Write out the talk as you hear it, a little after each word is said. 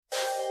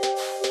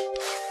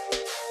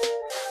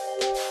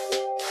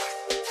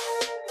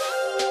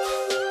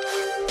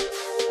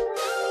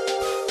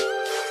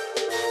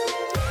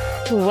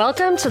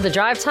Welcome to the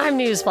Drive Time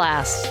News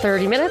Blast.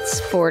 30 minutes,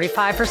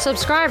 45 for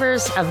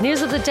subscribers of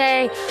news of the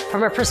day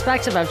from a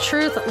perspective of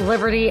truth,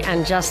 liberty,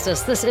 and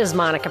justice. This is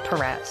Monica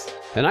Perez.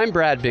 And I'm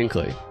Brad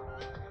Binkley.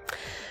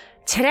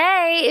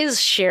 Today is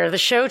Share the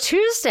Show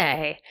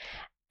Tuesday.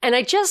 And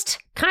I just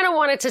kind of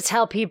wanted to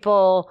tell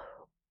people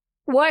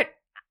what,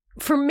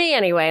 for me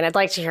anyway, and I'd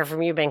like to hear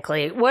from you,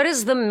 Binkley, what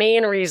is the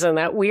main reason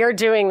that we are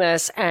doing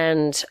this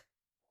and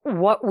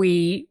why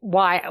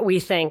we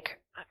think,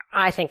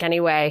 I think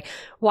anyway,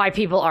 why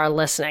people are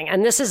listening.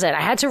 And this is it.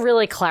 I had to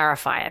really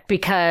clarify it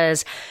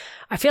because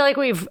I feel like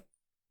we've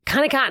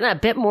kind of gotten a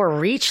bit more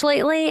reach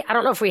lately. I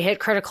don't know if we hit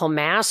critical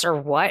mass or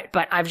what,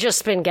 but I've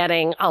just been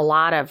getting a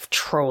lot of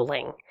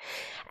trolling.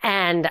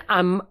 And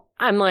I'm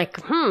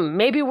like,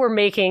 maybe we're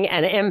making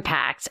an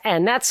impact.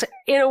 And that's,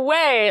 in a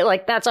way,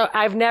 like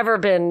I've never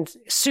been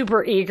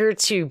super eager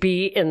to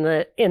be in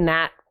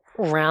that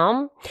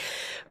realm.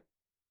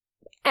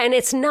 And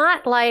it's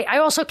not like, I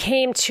also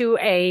came to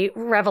a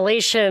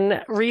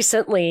revelation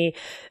recently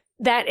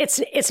that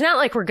it's not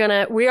like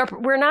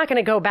we're not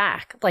gonna go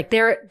back. Like they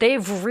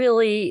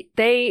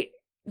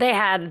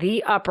had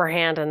the upper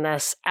hand in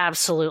this.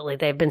 Absolutely.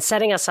 They've been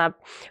setting us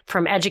up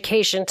from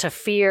education to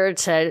fear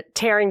to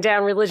tearing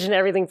down religion,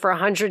 everything for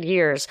 100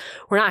 years.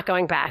 We're not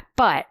going back,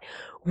 but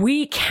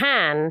we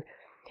can,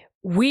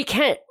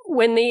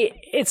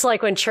 it's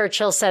like when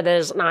Churchill said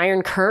there's an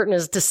iron curtain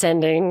is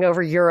descending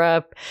over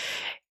Europe.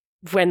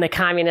 When the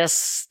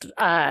communists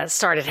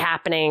started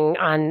happening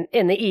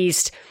in the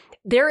East,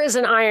 there is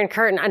an iron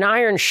curtain, an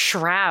iron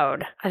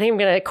shroud. I think I'm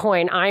going to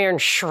coin iron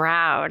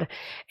shroud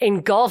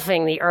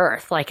engulfing the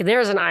earth. Like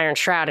there's an iron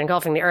shroud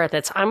engulfing the earth.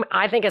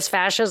 I think it's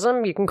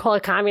fascism. You can call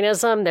it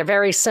communism. They're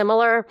very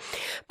similar.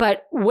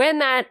 But when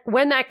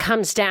that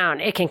comes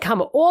down, it can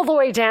come all the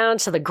way down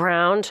to the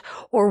ground,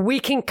 or we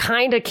can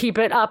kind of keep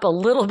it up a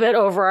little bit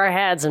over our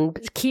heads and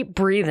keep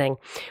breathing.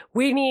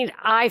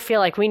 I feel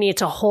like we need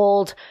to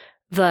hold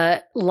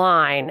the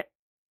line,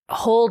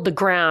 hold the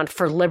ground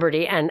for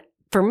liberty. And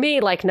for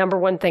me, like number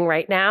one thing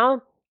right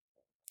now,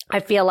 I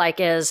feel like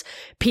is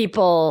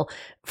people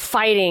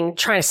fighting,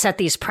 trying to set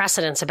these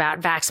precedents about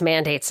vax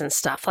mandates and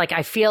stuff. Like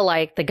I feel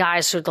like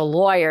the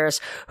lawyers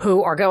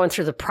who are going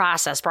through the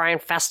process, Brian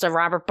Festa,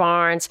 Robert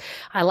Barnes,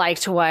 I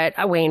liked what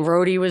Wayne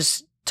Rohde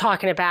was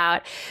talking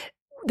about.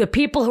 The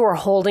people who are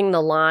holding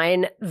the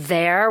line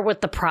there with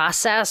the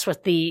process,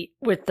 with the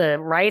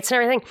rights and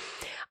everything,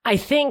 I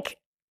think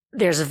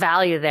there's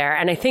value there.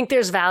 And I think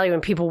there's value in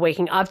people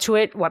waking up to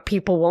it, what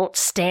people won't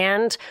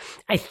stand.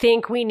 I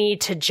think we need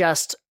to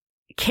just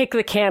kick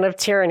the can of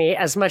tyranny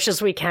as much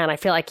as we can. I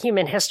feel like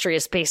human history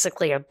is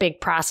basically a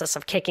big process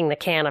of kicking the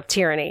can of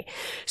tyranny.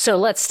 So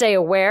let's stay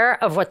aware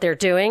of what they're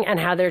doing and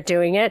how they're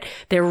doing it.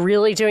 They're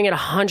really doing it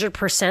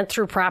 100%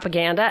 through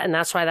propaganda. And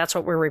that's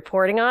what we're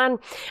reporting on.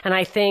 And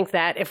I think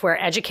that if we're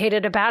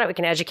educated about it, we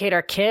can educate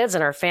our kids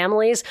and our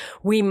families.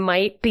 We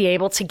might be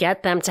able to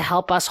get them to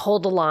help us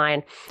hold the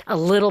line a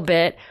little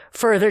bit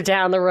further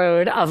down the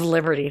road of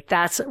liberty.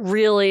 That's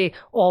really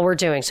all we're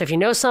doing. So if you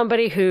know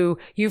somebody who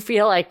you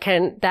feel like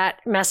that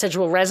message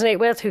will resonate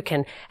with, who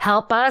can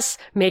help us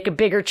make a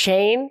bigger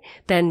chain,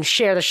 then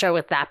share the show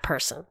with that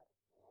person.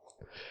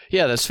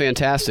 Yeah, that's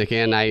fantastic.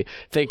 And I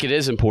think it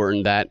is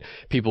important that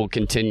people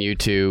continue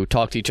to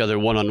talk to each other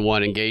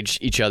one-on-one, engage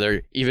each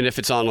other, even if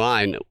it's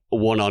online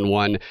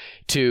one-on-one,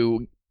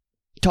 to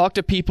talk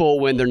to people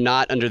when they're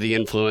not under the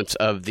influence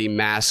of the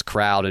mass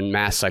crowd and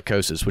mass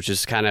psychosis, which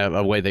is kind of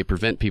a way they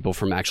prevent people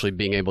from actually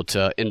being able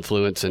to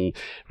influence and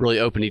really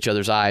open each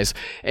other's eyes.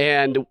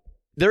 And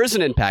there is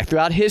an impact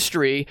throughout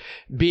history,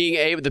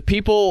 the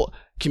people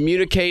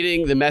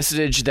communicating the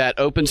message that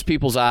opens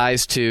people's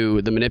eyes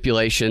to the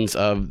manipulations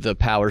of the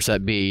powers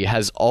that be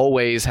has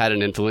always had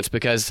an influence,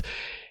 because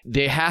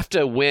they have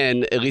to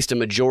win at least a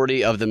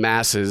majority of the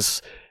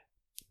masses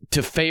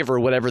to favor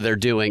whatever they're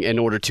doing in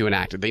order to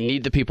enact it. They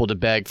need the people to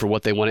beg for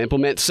what they want to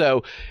implement.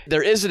 So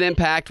there is an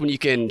impact when you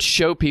can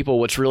show people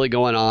what's really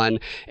going on,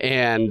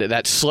 and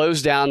that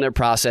slows down their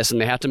process,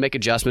 and they have to make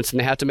adjustments and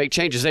they have to make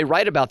changes. They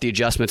write about the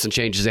adjustments and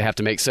changes they have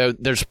to make. So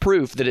there's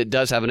proof that it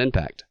does have an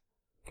impact.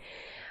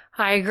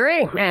 I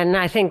agree. And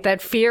I think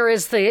that fear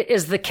is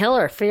the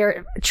killer.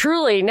 Fear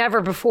truly never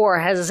before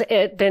has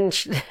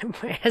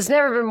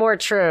never been more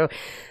true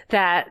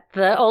that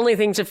the only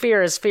thing to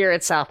fear is fear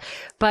itself.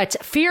 But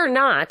fear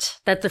not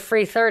that the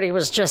free 30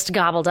 was just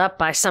gobbled up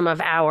by some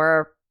of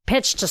our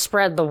pitch to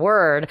spread the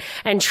word.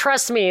 And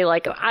trust me,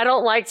 like I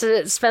don't like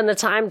to spend the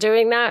time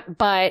doing that,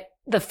 but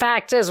the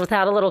fact is,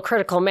 without a little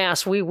critical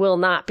mass, we will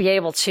not be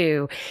able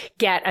to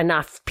get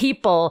enough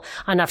people,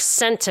 enough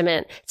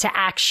sentiment to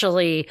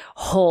actually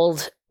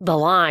hold the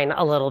line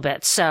a little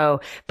bit. So,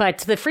 but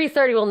the free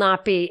 30 will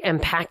not be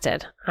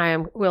impacted.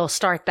 We'll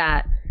start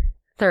that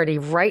 30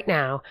 right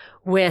now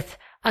with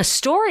a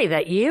story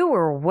that you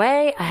were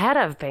way ahead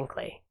of,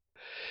 Binkley.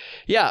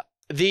 Yeah.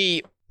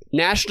 The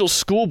National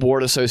School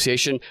Board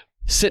Association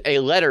sent a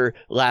letter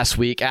last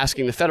week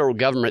asking the federal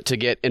government to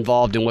get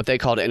involved in what they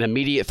called an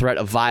immediate threat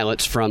of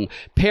violence from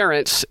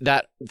parents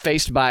that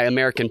faced by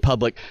American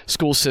public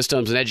school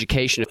systems and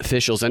education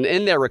officials. And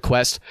in their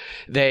request,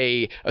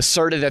 they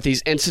asserted that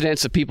these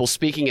incidents of people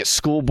speaking at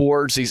school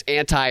boards, these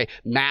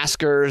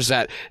anti-maskers,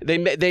 that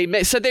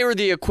they said they were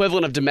the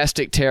equivalent of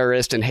domestic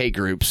terrorists and hate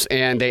groups.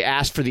 And they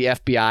asked for the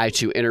FBI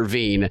to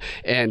intervene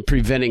in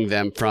preventing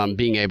them from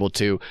being able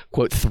to,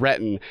 quote,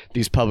 threaten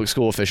these public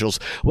school officials.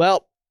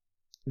 Well,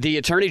 the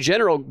Attorney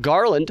General,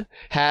 Garland,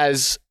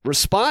 has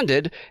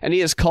responded, and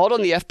he has called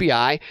on the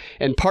FBI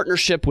in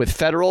partnership with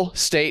federal,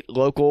 state,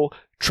 local,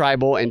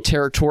 tribal, and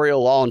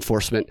territorial law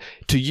enforcement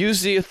to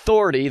use its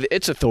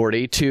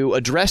authority to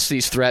address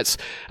these threats.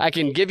 I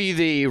can give you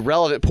the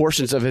relevant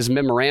portions of his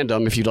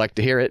memorandum if you'd like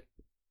to hear it.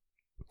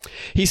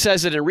 He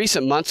says that in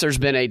recent months, there's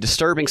been a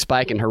disturbing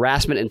spike in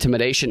harassment,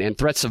 intimidation, and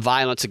threats of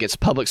violence against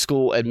public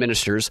school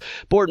administrators,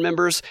 board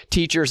members,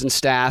 teachers, and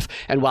staff.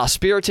 And while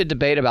spirited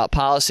debate about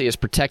policy is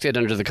protected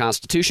under the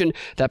Constitution,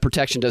 that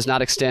protection does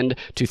not extend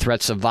to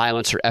threats of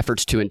violence or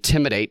efforts to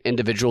intimidate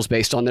individuals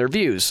based on their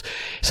views.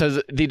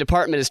 So the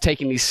department is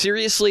taking these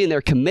seriously, and they're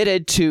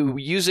committed to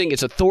using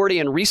its authority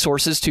and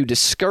resources to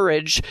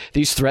discourage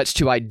these threats,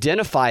 to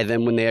identify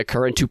them when they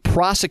occur, and to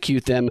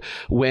prosecute them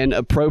when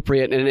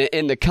appropriate. And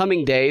in the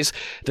coming days,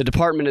 the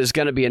department is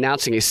going to be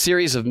announcing a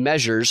series of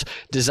measures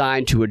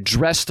designed to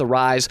address the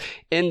rise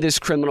in this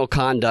criminal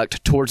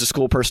conduct towards the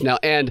school personnel.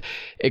 And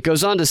it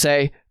goes on to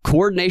say,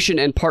 coordination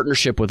and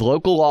partnership with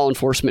local law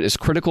enforcement is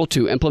critical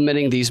to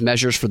implementing these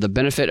measures for the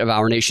benefit of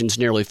our nation's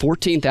nearly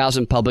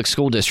 14,000 public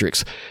school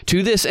districts.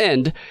 To this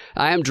end,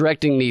 I am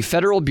directing the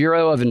Federal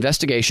Bureau of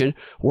Investigation,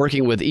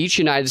 working with each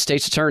United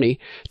States attorney,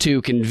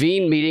 to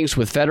convene meetings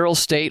with federal,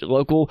 state,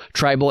 local,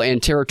 tribal,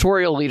 and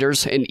territorial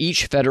leaders in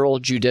each federal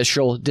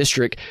judicial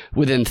district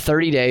within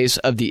 30 days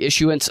of the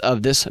issuance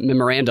of this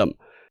memorandum.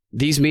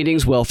 These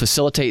meetings will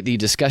facilitate the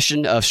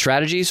discussion of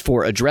strategies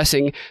for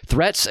addressing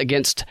threats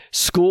against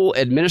school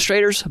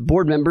administrators,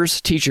 board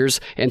members, teachers,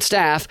 and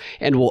staff,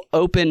 and will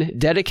open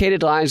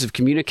dedicated lines of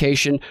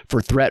communication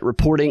for threat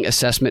reporting,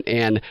 assessment,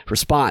 and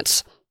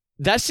response.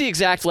 That's the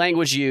exact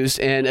language used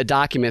in a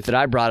document that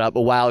I brought up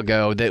a while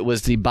ago that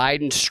was the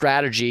Biden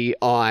strategy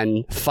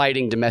on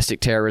fighting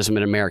domestic terrorism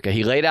in America.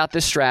 He laid out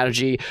this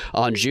strategy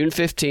on June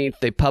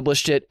 15th. They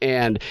published it,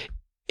 and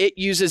it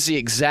uses the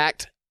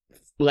exact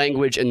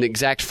language and the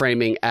exact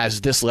framing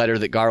as this letter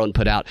that Garland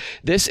put out.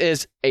 This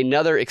is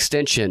another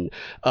extension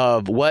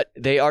of what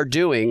they are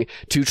doing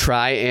to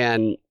try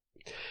and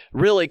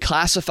really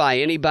classify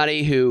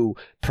anybody who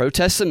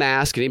protests the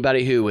mask,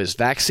 anybody who is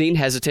vaccine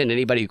hesitant,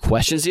 anybody who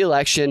questions the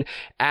election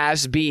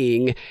as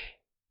being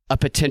a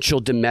potential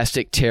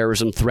domestic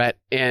terrorism threat,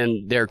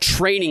 and they're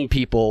training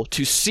people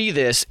to see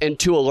this and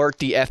to alert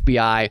the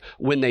FBI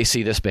when they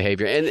see this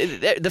behavior. And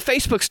the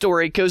Facebook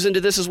story goes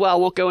into this as well. I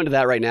won't go into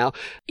that right now.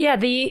 Yeah,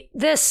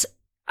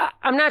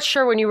 I'm not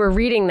sure when you were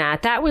reading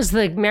that was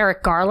the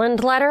Merrick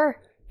Garland letter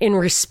in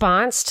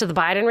response to the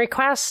Biden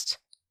request.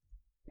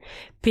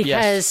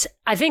 Because yes.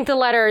 I think the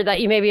letter that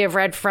you maybe have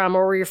read from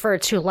or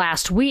referred to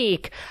last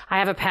week, I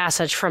have a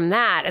passage from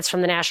that. It's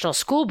from the National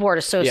School Board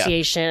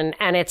Association,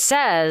 and it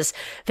says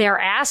they're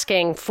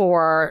asking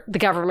for the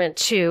government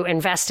to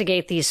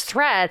investigate these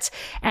threats,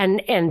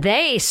 and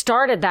they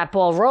started that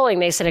ball rolling.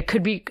 They said it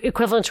could be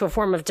equivalent to a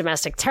form of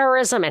domestic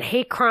terrorism and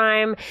hate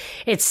crime.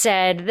 It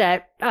said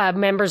that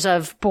members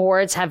of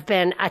boards have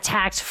been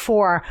attacked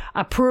for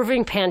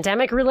approving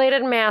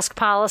pandemic-related mask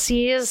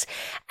policies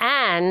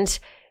and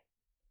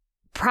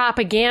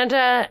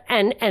propaganda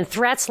and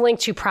threats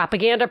linked to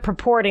propaganda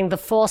purporting the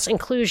false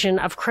inclusion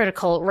of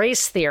critical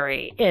race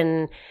theory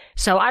in.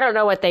 So I don't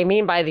know what they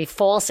mean by the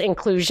false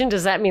inclusion.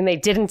 Does that mean they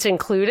didn't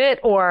include it,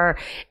 or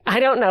I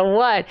don't know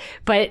what?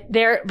 But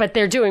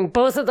they're doing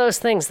both of those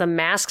things, the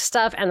mask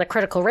stuff and the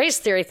critical race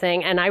theory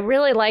thing. And I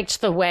really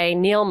liked the way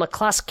Neil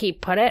McCluskey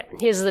put it.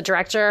 He's the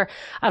director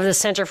of the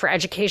Center for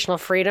Educational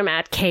Freedom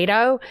at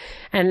Cato.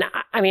 And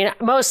I mean,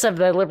 most of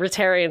the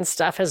libertarian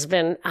stuff has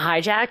been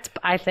hijacked.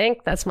 I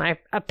think that's my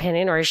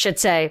opinion, or I should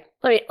say,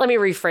 let me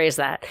rephrase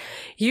that.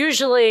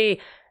 Usually,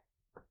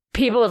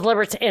 people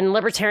with in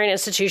libertarian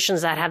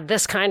institutions that have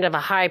this kind of a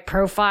high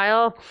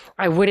profile,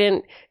 I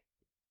wouldn't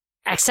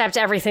accept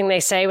everything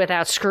they say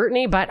without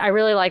scrutiny, but I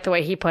really like the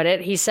way he put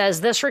it. He says,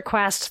 this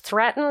request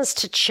threatens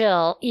to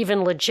chill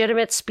even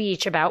legitimate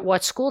speech about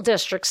what school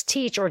districts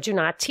teach or do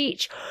not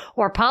teach,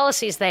 or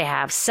policies they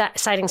have,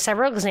 citing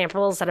several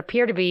examples that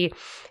appear to be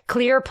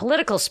clear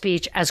political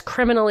speech as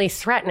criminally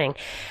threatening.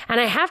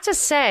 And I have to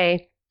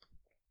say,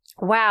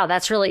 wow,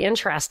 that's really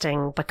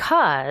interesting,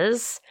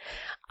 because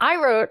I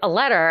wrote a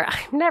letter.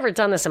 I've never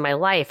done this in my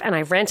life, and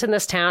I rent in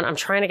this town. I'm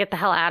trying to get the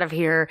hell out of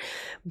here.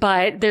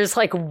 But there's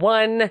like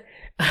one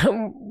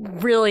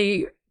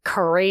really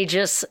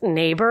courageous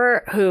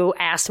neighbor who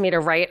asked me to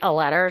write a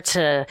letter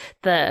to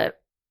the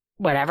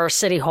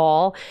city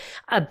hall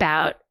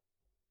about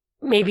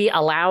maybe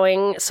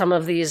allowing some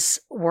of these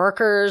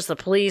workers, the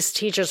police,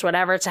 teachers,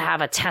 whatever, to have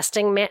a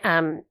testing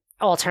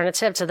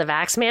alternative to the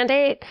vax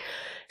mandate.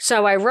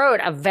 So I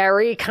wrote a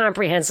very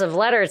comprehensive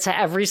letter to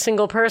every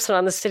single person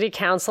on the city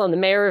council and the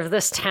mayor of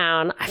this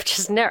town. I've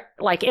just never,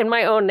 like, in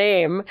my own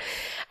name.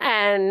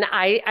 And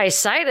I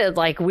cited,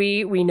 like,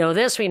 we know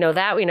this, we know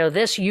that, we know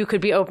this. You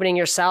could be opening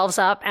yourselves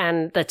up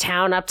and the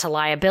town up to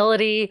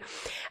liability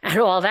and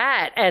all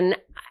that. And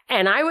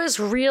I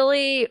was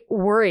really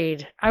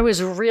worried. I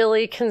was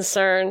really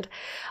concerned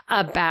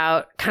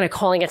about kind of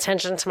calling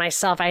attention to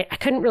myself. I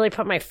couldn't really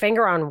put my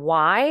finger on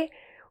why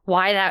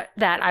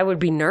that I would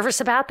be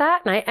nervous about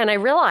that. And I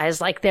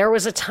realized, like, there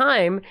was a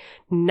time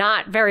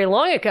not very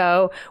long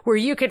ago where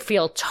you could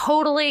feel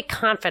totally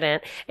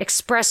confident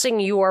expressing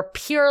your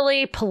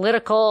purely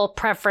political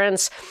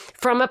preference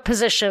from a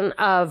position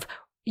of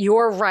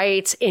your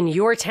rights in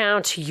your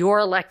town to your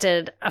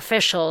elected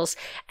officials.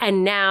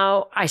 And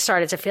now I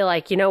started to feel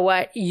like, you know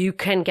what? You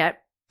can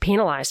get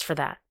penalized for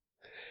that.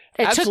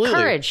 It Absolutely. took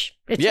courage.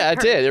 It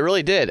did. It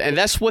really did. And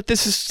that's what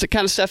the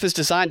kind of stuff is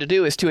designed to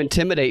do, is to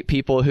intimidate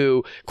people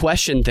who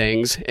question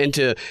things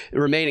into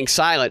remaining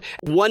silent.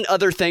 One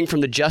other thing from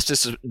the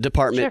Justice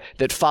Department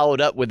that followed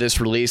up with this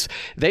release,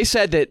 they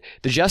said that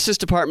the Justice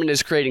Department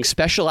is creating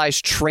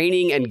specialized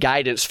training and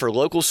guidance for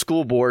local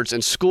school boards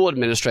and school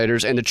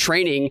administrators, and the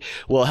training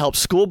will help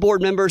school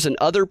board members and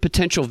other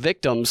potential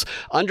victims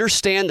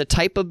understand the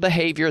type of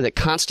behavior that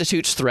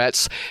constitutes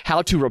threats,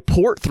 how to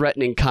report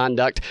threatening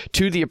conduct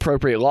to the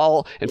appropriate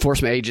law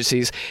enforcement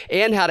agencies,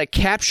 and how to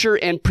capture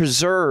and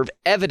preserve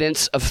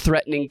evidence of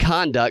threatening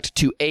conduct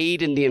to aid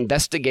in the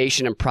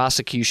investigation and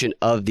prosecution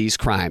of these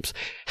crimes.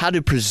 How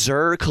to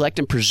collect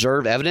and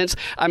preserve evidence?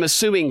 I'm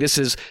assuming this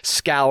is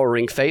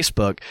scouring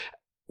Facebook,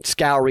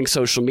 scouring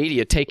social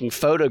media, taking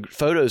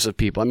photos of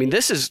people. I mean,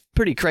 this is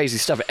pretty crazy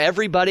stuff.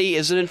 Everybody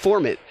is an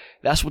informant.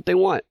 That's what they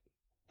want.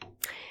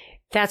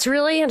 That's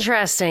really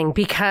interesting,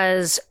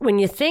 because when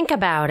you think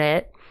about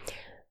it,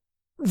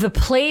 the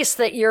place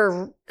that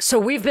so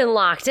we've been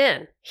locked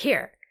in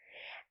here.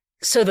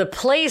 So the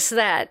place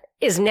that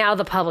is now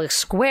the public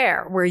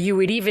square, where you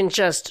would even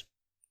just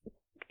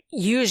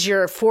use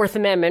your Fourth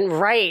Amendment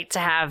right to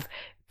have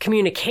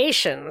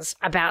communications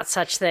about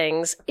such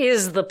things,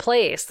 is the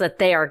place that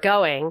they are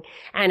going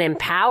and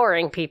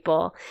empowering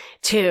people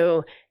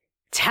to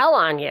tell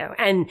on you.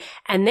 And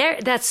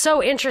that's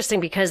so interesting,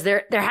 because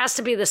there has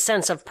to be the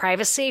sense of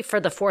privacy for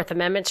the Fourth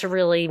Amendment to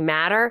really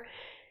matter.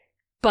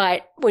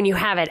 But when you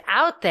have it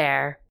out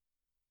there.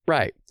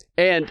 Right.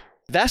 And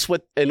that's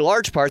what, in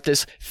large part,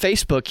 this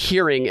Facebook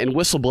hearing and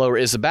whistleblower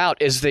is about,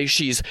 is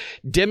she's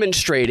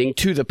demonstrating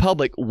to the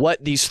public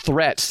what these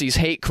threats, these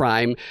hate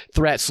crime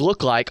threats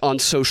look like on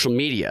social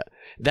media.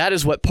 That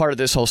is what part of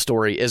this whole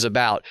story is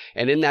about.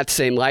 And in that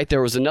same light,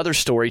 there was another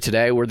story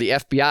today where the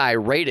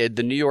FBI raided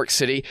the New York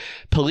City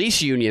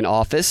Police Union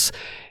office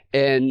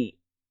and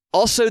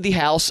also the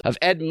house of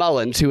Ed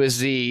Mullins, who is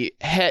the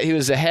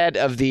head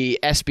of the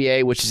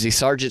SBA, which is the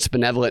Sergeants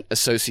Benevolent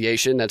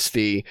Association. That's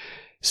the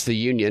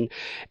union.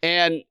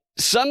 And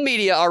some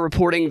media are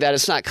reporting that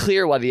it's not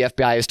clear why the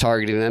FBI is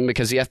targeting them,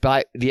 because the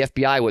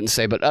FBI wouldn't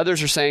say, but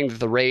others are saying that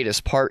the raid is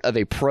part of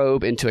a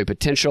probe into a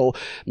potential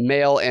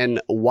mail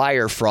and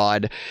wire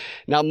fraud.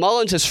 Now,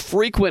 Mullins has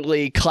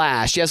frequently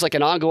clashed. He has like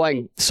an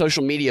ongoing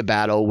social media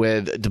battle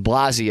with de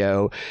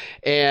Blasio,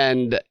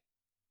 and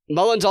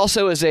Mullins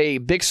also is a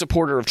big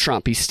supporter of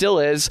Trump. He still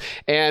is.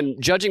 And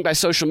judging by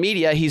social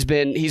media, he's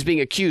being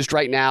accused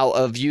right now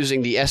of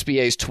using the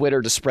SBA's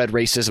Twitter to spread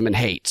racism and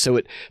hate. So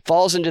it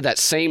falls into that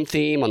same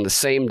theme on the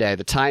same day.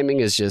 The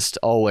timing is just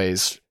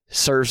always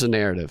serves the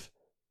narrative.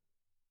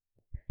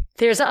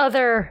 There's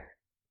other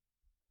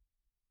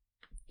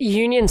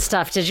union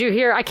stuff. Did you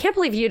hear? I can't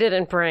believe you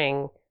didn't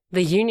bring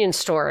the union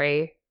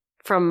story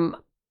from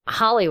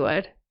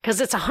Hollywood. Because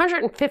it's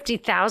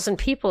 150,000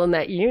 people in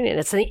that union.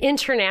 It's the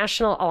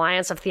International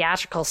Alliance of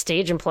Theatrical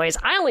Stage Employees.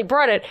 I only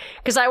brought it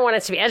because I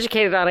wanted to be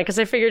educated on it, because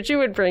I figured you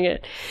would bring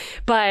it.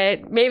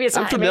 But maybe it's...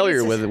 I'm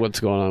familiar with what's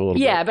going on a little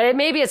bit. Yeah, but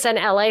maybe it's an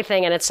LA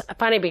thing. And it's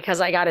funny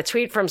because I got a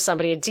tweet from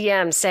somebody, a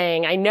DM,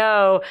 saying, I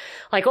know,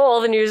 like,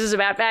 all the news is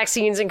about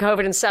vaccines and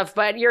COVID and stuff,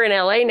 but you're in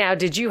LA now.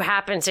 Did you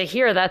happen to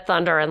hear that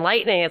thunder and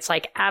lightning? It's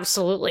like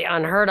absolutely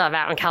unheard of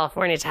out in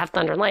California to have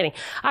thunder and lightning.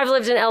 I've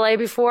lived in LA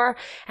before.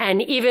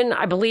 And even,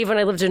 I believe, when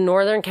I lived in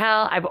Northern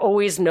Cal, I've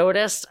always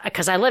noticed,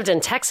 because I lived in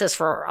Texas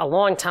for a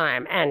long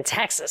time, and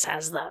Texas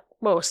has the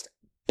most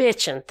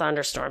bitchin'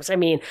 thunderstorms. I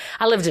mean,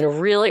 I lived in a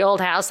really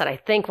old house that I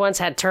think once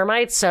had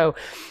termites. So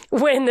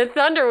when the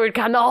thunder would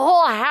come, the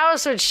whole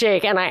house would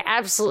shake. And I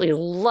absolutely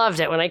loved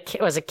it. When I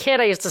was a kid,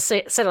 I used to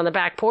sit on the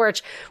back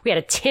porch. We had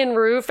a tin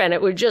roof, and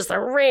it would just, the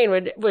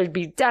rain would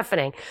be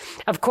deafening.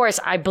 Of course,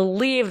 I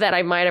believe that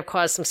I might have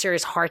caused some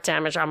serious heart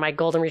damage on my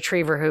golden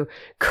retriever, who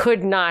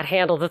could not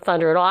handle the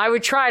thunder at all. I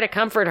would try to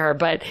comfort her,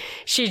 but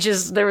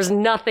there was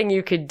nothing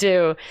you could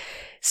do.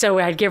 So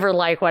I'd give her,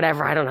 like,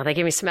 whatever. I don't know. They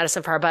gave me some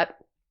medicine for her, but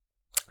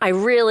I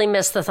really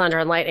missed the thunder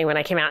and lightning when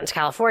I came out into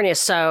California.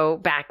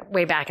 So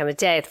way back in the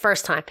day, the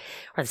first time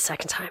or the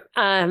second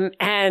time.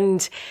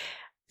 And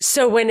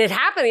So when it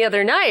happened the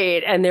other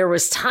night and there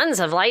was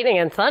tons of lightning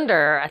and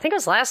thunder, I think it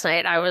was last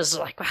night, I was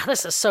like, wow,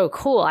 this is so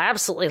cool. I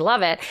absolutely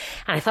love it.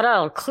 And I thought, oh,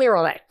 I'll clear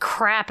all that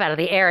crap out of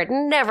the air. It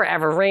never,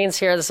 ever rains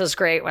here. This is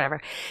great, whatever.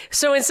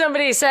 So when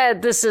somebody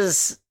said, this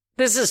is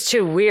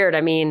too weird.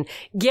 I mean,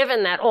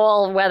 given that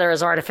all weather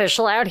is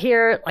artificial out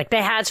here, like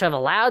they had to have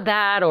allowed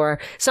that, or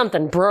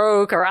something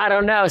broke, or I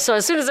don't know. So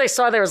as soon as I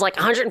saw there was like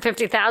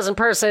 150,000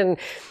 person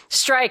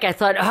strike, I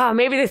thought, oh,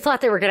 maybe they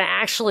thought they were going to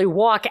actually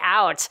walk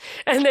out,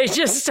 and they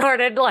just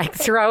started like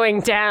throwing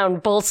down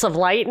bolts of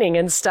lightning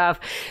and stuff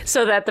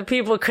so that the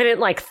people couldn't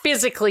like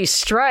physically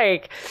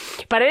strike.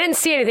 But I didn't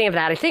see anything of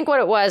that. I think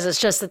what it was is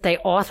just that they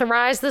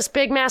authorized this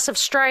big massive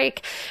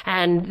strike,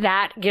 and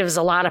that gives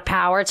a lot of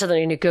power to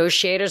the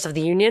negotiators of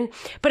the union.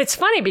 But it's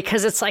funny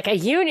because it's like a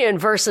union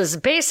versus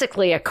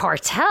basically a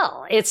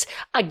cartel. It's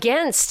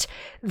against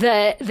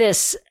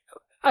this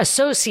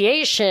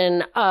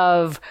association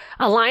of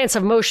Alliance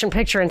of Motion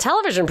Picture and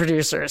Television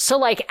Producers. So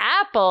like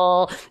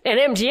Apple and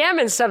MGM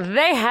and stuff,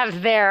 they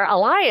have their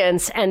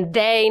alliance and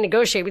they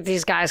negotiate with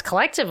these guys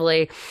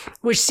collectively,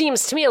 which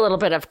seems to me a little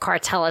bit of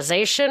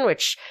cartelization,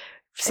 which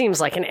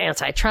seems like an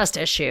antitrust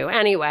issue.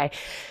 Anyway,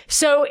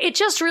 so it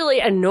just really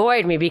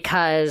annoyed me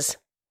because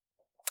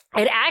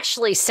it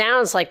actually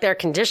sounds like their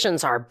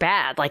conditions are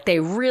bad. Like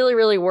they really,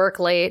 really work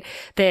late.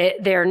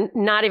 They're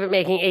not even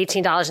making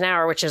 $18 an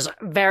hour, which is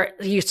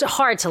it's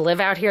hard to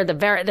live out here.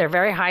 They're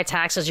very high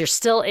taxes. You're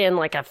still in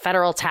like a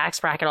federal tax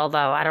bracket,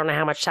 although I don't know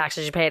how much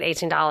taxes you pay at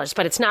 $18,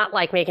 but it's not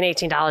like making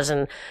 $18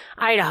 in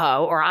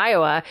Idaho or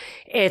Iowa.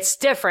 It's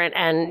different,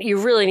 and you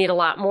really need a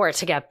lot more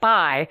to get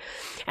by.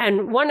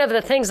 And one of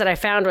the things that I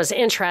found was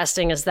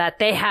interesting is that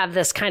they have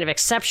this kind of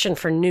exception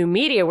for new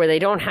media where they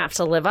don't have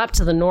to live up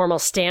to the normal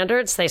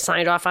standards. They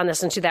signed off on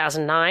this in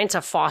 2009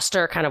 to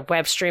foster kind of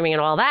web streaming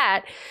and all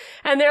that.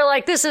 And they're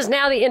like, this is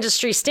now the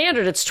industry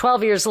standard. It's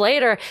 12 years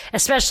later,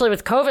 especially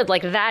with COVID.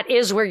 Like that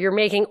is where you're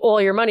making all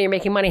your money. You're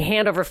making money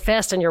hand over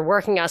fist and you're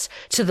working us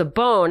to the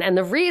bone. And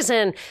the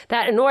reason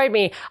that annoyed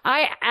me,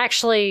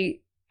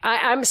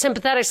 I'm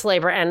sympathetic to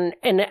labor. And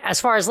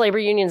as far as labor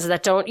unions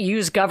that don't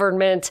use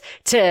government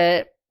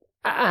to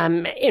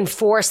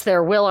enforce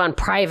their will on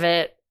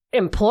private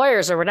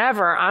employers or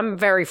whatever, I'm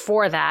very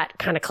for that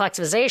kind of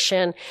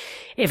collectivization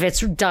if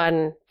it's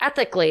done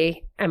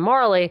ethically and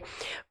morally.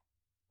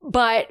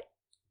 But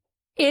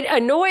it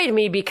annoyed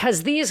me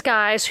because these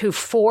guys who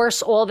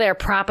force all their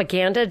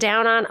propaganda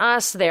down on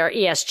us, their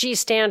ESG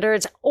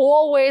standards,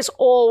 always,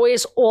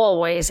 always,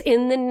 always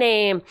in the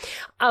name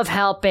of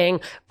helping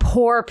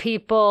poor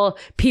people,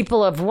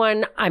 people of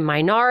a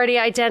minority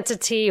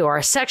identity or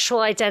a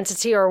sexual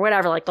identity or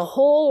whatever. Like the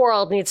whole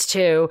world needs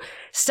to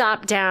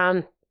stop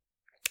down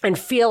and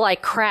feel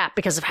like crap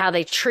because of how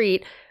they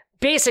treat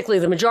basically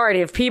the majority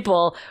of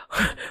people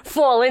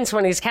fall into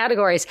one of these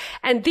categories.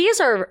 And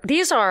these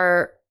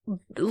are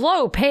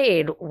low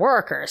paid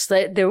workers.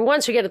 The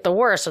ones who get it the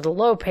worst are the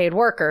low paid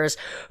workers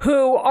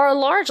who are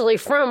largely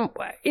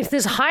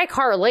there's high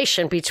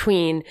correlation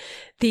between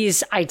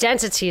these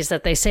identities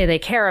that they say they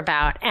care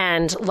about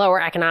and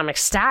lower economic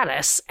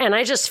status. And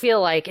I just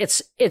feel like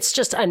it's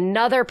just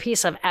another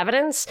piece of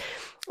evidence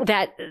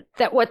that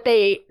what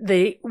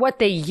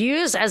they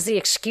use as the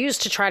excuse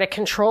to try to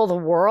control the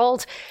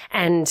world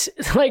and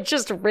like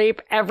just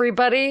rape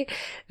everybody,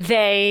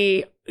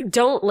 they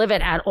don't live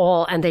it at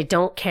all and they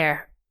don't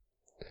care.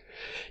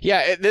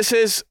 Yeah, this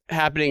is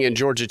happening in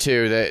Georgia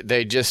too.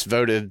 They just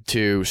voted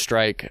to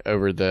strike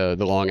over the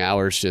long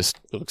hours. Just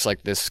looks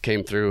like this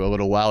came through a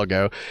little while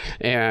ago.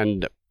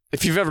 And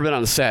if you've ever been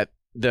on the set,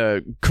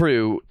 the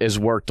crew is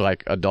worked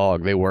like a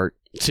dog. They work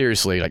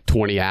seriously like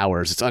 20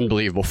 hours. It's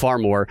unbelievable, far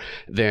more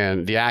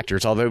than the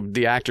actors, although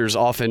the actors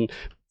often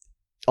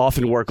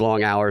work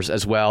long hours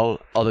as well,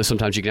 although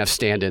sometimes you can have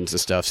stand-ins and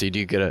stuff, so you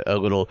do get a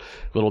little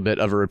bit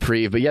of a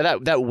reprieve. But yeah,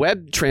 that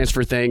web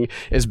transfer thing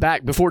is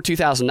back before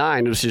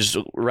 2009, which is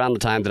around the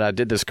time that I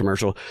did this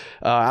commercial.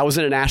 I was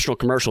in a national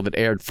commercial that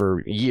aired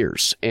for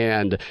years,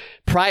 and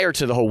prior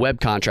to the whole web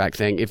contract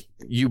thing, if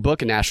you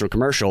book a national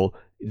commercial,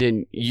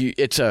 then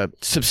it's a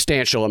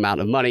substantial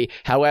amount of money.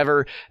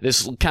 However,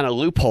 this kind of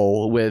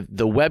loophole with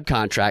the web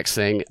contracts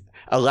thing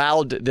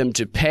allowed them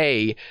to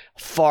pay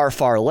far,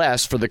 far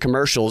less for the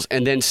commercials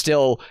and then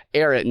still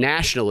air it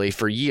nationally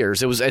for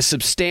years. It was a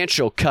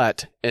substantial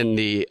cut in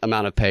the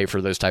amount of pay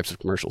for those types of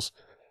commercials.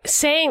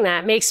 Saying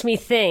that makes me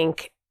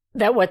think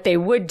that what they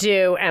would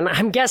do, and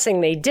I'm guessing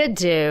they did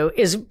do,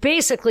 is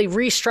basically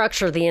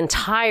restructure the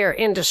entire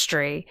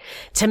industry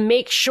to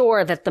make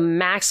sure that the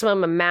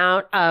maximum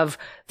amount of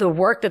the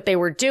work that they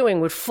were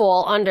doing would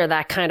fall under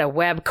that kind of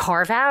web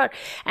carve out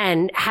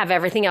and have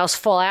everything else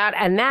fall out.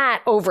 And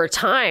that over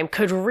time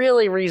could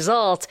really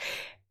result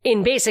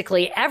in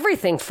basically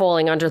everything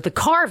falling under the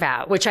carve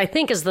out, which I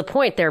think is the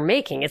point they're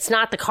making. It's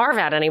not the carve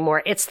out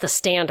anymore. It's the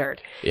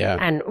standard. Yeah.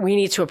 And we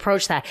need to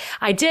approach that.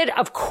 I did,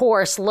 of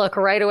course, look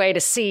right away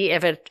to see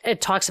if it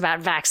talks about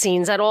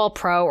vaccines at all,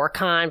 pro or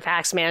con,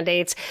 vax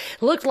mandates.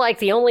 Looked like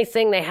the only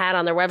thing they had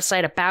on their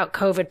website about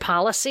COVID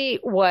policy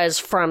was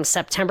from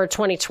September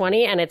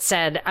 2020. And it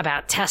said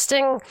about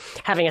testing,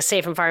 having a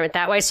safe environment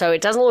that way. So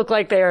it doesn't look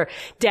like they're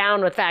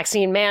down with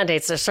vaccine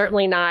mandates. They're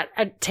certainly not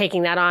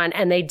taking that on.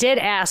 And they did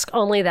ask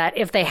only that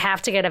if they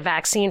have to get a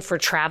vaccine for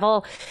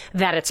travel,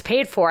 that it's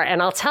paid for.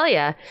 And I'll tell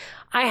you,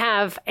 I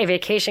have a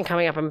vacation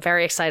coming up. I'm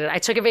very excited. I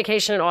took a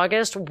vacation in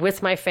August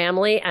with my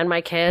family and my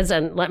kids.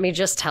 And let me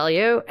just tell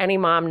you, any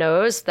mom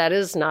knows that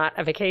is not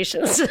a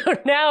vacation. So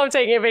now I'm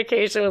taking a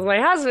vacation with my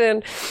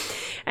husband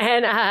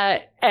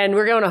and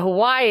we're going to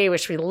Hawaii,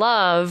 which we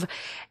love.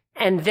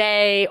 And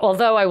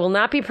although I will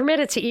not be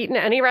permitted to eat in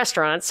any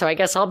restaurants, so I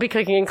guess I'll be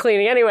cooking and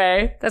cleaning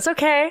anyway. That's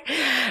okay.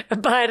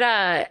 But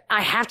I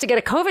have to get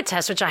a COVID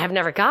test, which I have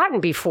never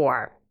gotten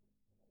before.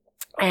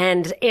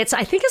 And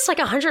I think it's like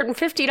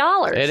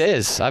 $150. It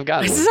is. I've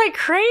gotten This is like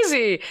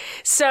crazy.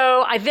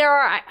 So I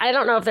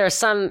don't know if there's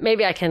some,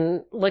 maybe I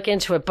can look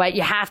into it, but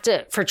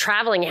for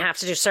traveling, you have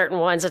to do certain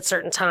ones at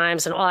certain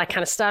times and all that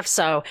kind of stuff.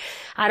 So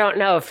I don't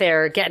know if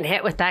they're getting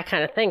hit with that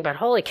kind of thing, but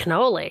holy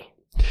cannoli.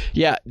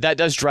 Yeah, that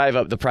does drive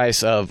up the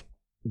price of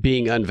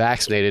being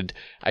unvaccinated.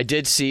 I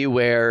did see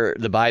where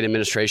the Biden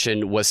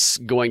administration was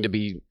going to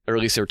be, or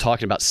at least they were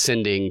talking about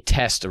sending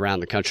tests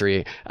around the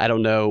country. I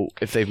don't know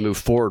if they've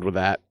moved forward with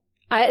that.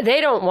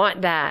 They don't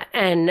want that.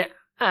 And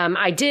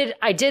I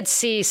did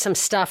see some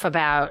stuff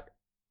about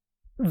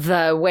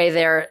the way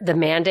the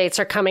mandates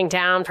are coming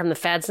down from the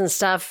feds and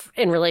stuff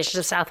in relation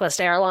to Southwest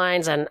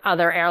Airlines and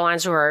other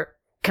airlines who are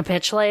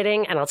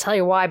capitulating, and I'll tell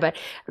you why, but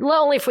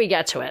only if we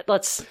get to it.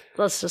 Let's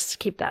just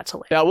keep that to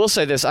later. Yeah, I will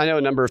say this. I know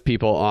a number of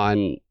people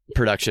on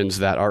productions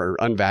that are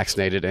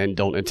unvaccinated and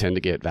don't intend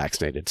to get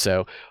vaccinated.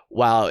 So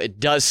while it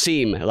does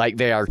seem like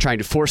they are trying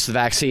to force the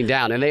vaccine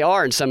down, and they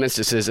are in some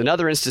instances, in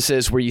other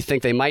instances where you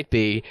think they might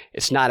be,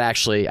 it's not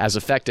actually as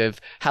effective.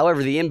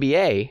 However, the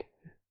NBA,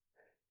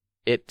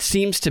 it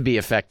seems to be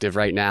effective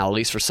right now, at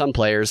least for some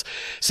players.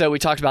 So we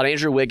talked about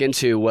Andrew Wiggins,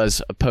 who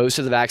was opposed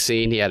to the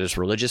vaccine. He had his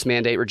religious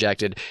mandate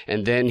rejected,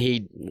 and then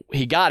he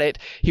got it.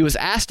 He was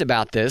asked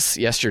about this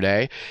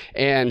yesterday,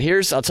 and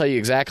I'll tell you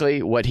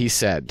exactly what he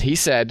said. He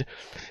said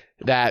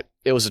that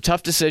it was a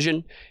tough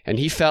decision, and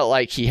he felt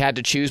like he had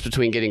to choose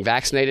between getting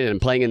vaccinated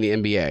and playing in the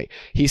NBA.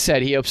 He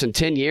said he hopes in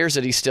 10 years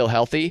that he's still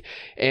healthy,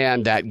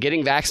 and that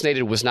getting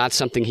vaccinated was not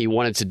something he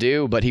wanted to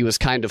do, but he was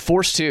kind of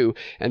forced to.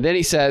 And then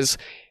he says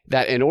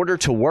that in order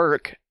to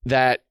work,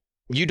 that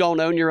you don't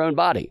own your own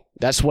body.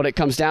 That's what it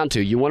comes down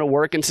to. You want to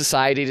work in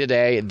society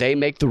today. They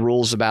make the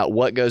rules about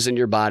what goes in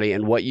your body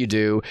and what you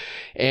do.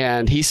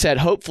 And he said,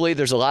 hopefully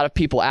there's a lot of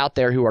people out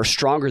there who are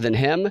stronger than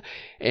him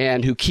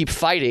and who keep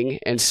fighting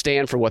and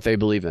stand for what they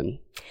believe in.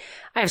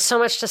 I have so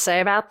much to say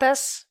about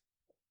this,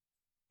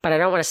 but I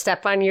don't want to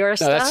step on your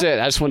stuff. No, that's it.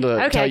 I just wanted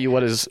to tell you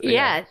what is.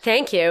 Yeah,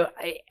 thank you.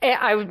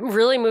 I'm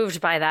really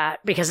moved by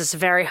that because it's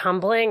very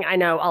humbling. I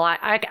know a lot.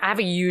 I have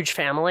a huge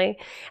family,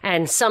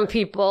 and some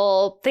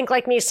people think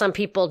like me, some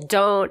people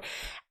don't.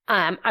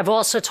 I've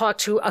also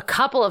talked to a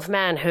couple of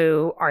men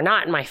who are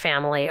not in my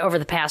family over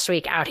the past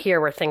week out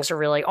here where things are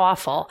really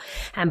awful.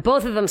 And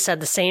both of them said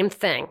the same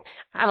thing.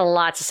 I have a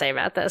lot to say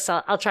about this.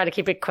 I'll try to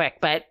keep it quick,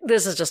 but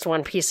this is just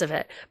one piece of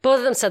it. Both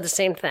of them said the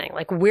same thing.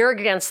 Like, we're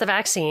against the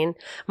vaccine.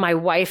 My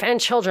wife and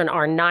children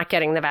are not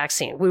getting the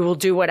vaccine. We will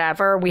do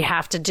whatever we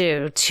have to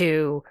do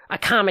to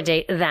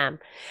accommodate them.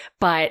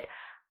 But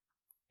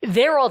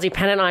they're all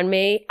dependent on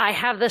me. I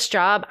have this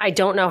job. I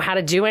don't know how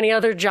to do any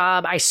other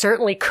job. I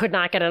certainly could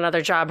not get another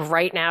job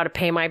right now to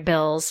pay my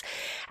bills.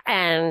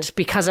 And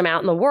because I'm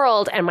out in the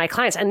world and my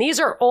clients, and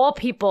these are all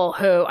people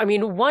who,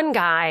 one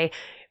guy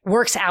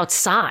works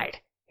outside.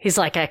 He's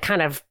like a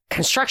kind of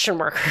construction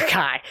worker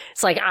guy.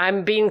 It's like,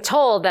 I'm being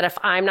told that if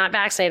I'm not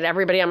vaccinated,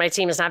 everybody on my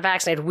team is not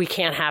vaccinated, we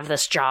can't have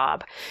this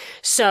job.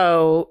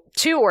 So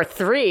 2 or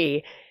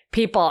 3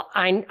 people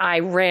I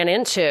ran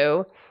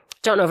into,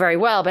 don't know very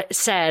well, but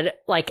said,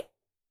 like,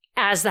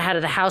 as the head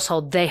of the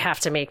household, they have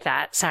to make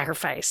that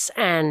sacrifice.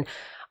 And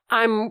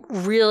I'm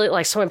really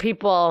like, so when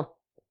people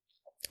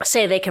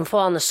say they can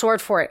fall on the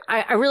sword for it,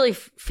 I really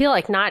feel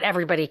like not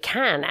everybody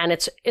can. And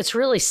it's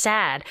really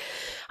sad.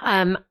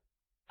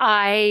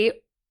 I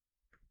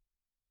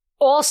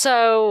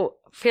also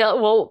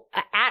feel,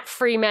 at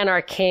Free Men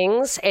Are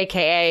Kings,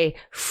 aka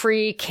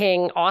Free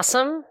King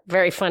Awesome,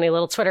 very funny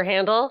little Twitter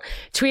handle,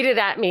 tweeted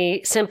at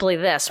me simply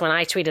this when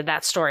I tweeted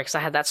that story, because I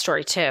had that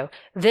story too.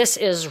 This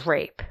is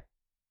rape.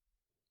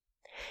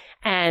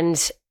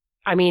 And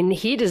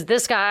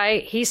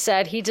he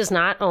said he does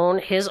not own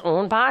his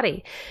own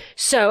body.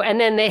 So, and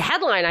then the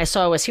headline I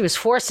saw was he was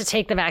forced to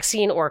take the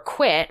vaccine or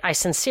quit. I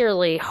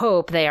sincerely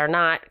hope they are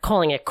not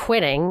calling it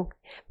quitting.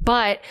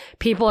 But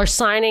people are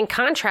signing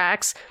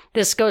contracts.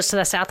 This goes to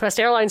the Southwest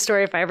Airlines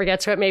story, if I ever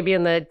get to it, maybe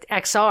in the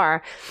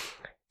XR,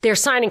 they're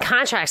signing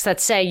contracts that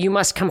say you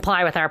must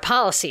comply with our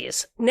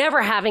policies,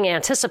 never having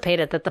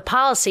anticipated that the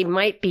policy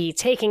might be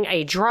taking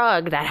a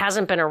drug that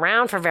hasn't been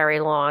around for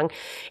very long,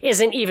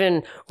 isn't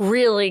even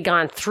really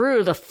gone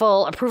through the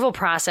full approval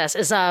process,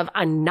 is of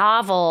a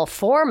novel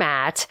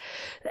format,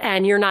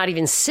 and you're not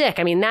even sick.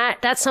 I mean,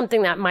 that's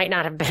something that might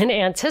not have been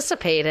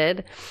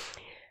anticipated.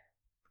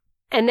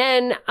 And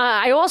then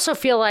I also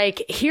feel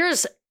like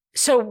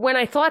so when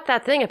I thought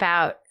that thing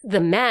about the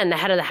men, the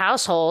head of the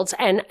households,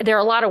 and there are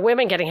a lot of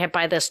women getting hit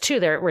by this too.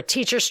 There were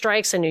teacher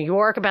strikes in New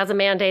York about the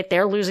mandate.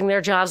 They're losing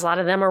their jobs. A lot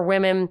of them are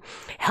women.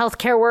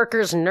 Healthcare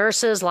workers,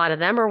 nurses, a lot of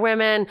them are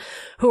women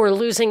who are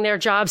losing their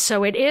jobs.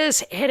 So it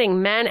is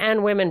hitting men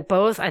and women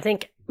both. I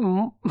think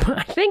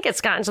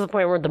it's gotten to the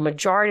point where the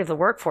majority of the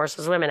workforce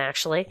is women,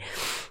 actually.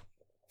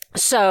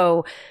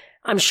 So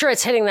I'm sure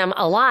it's hitting them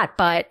a lot,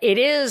 but it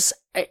is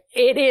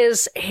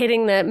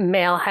hitting the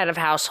male head of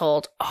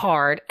household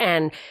hard.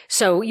 And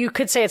so you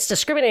could say it's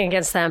discriminating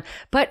against them,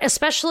 but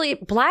especially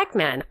black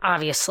men,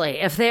 obviously,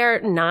 if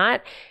they're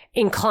not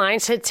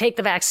inclined to take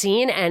the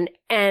vaccine. And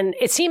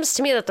it seems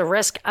to me that the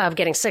risk of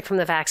getting sick from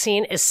the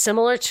vaccine is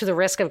similar to the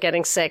risk of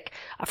getting sick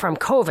from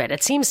COVID.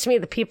 It seems to me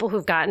the people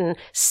who've gotten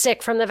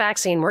sick from the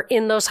vaccine were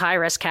in those high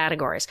risk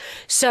categories.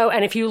 So,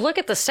 and if you look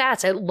at the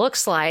stats, it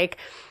looks like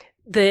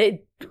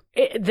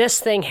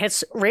this thing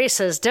hits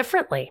races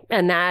differently,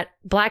 and that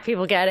black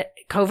people get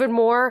COVID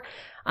more.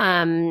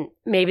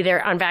 Maybe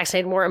they're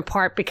unvaccinated more in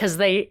part because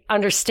they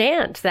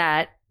understand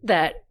that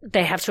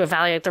they have to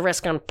evaluate the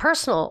risk on a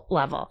personal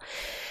level.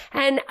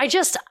 And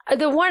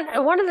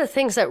one of the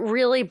things that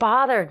really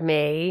bothered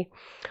me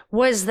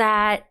was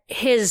that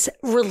his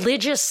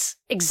religious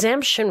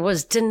exemption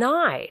was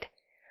denied.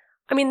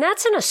 I mean,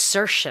 that's an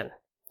assertion.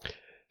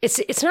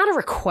 It's not a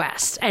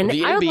request. And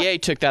the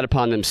NBA took that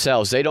upon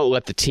themselves. They don't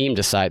let the team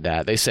decide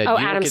that. They said, you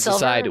don't get to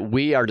decide.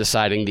 We are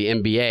deciding, the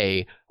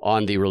NBA,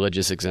 on the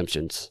religious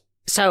exemptions.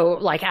 So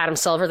like Adam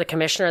Silver, the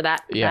commissioner,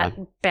 that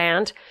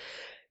band.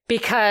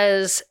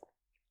 Because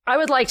I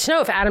would like to know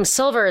if Adam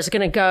Silver is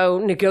going to go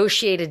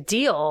negotiate a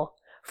deal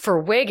for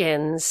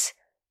Wiggins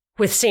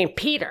with St.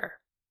 Peter.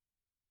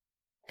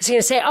 Is he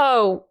going to say,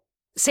 oh,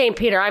 St.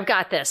 Peter, I've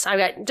got this.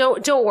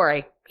 Don't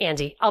worry,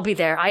 Andy. I'll be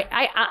there.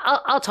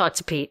 I'll talk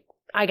to Pete.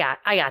 I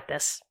got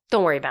this.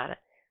 Don't worry about it.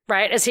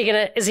 Right? Is he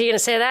gonna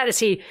say that? Is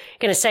he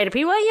gonna say to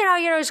people,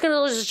 well, he's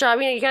gonna lose his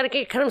job. You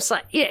gotta cut him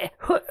slack. Yeah.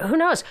 Who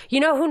knows? You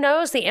know who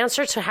knows the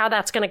answer to how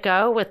that's gonna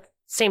go with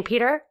St.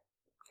 Peter?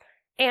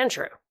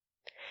 Andrew.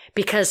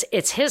 Because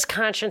it's his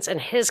conscience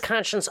and his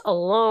conscience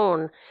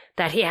alone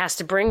that he has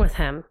to bring with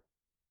him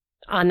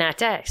on that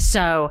day.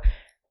 So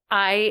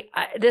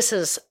this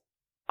is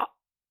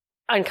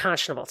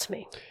unconscionable to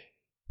me.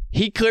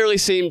 He clearly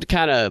seemed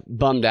kind of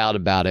bummed out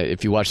about it,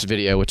 if you watch the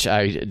video, which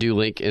I do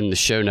link in the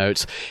show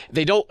notes.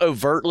 They don't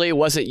overtly, it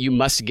wasn't you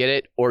must get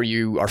it or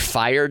you are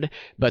fired,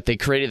 but they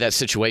created that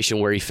situation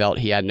where he felt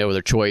he had no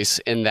other choice,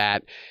 in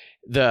that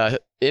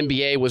the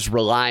NBA was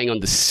relying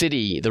on the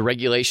city, the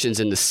regulations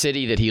in the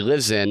city that he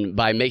lives in,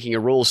 by making a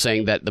rule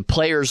saying that the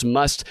players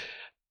must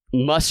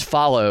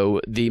follow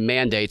the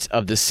mandates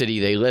of the city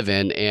they live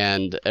in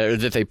and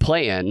that they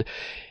play in.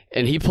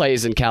 And he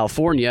plays in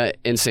California,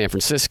 in San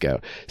Francisco.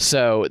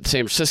 So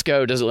San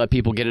Francisco doesn't let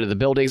people get into the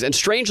buildings. And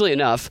strangely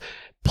enough,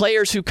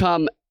 players who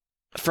come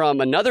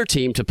from another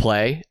team to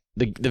play,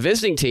 the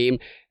visiting team,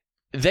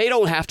 they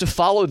don't have to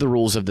follow the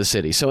rules of the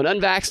city. So an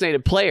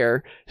unvaccinated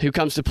player who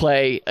comes to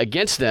play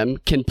against them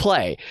can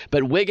play.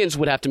 But Wiggins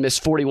would have to miss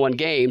 41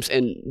 games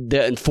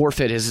and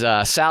forfeit his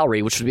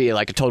salary, which would be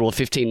like a total of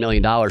 $15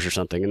 million or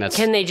something. And that's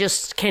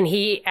can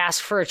he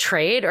ask for a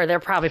trade, or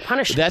they're probably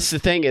punishing him? That's the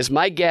thing is,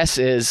 my guess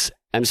is,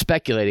 I'm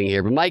speculating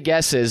here, but my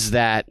guess is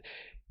that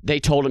they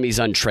told him he's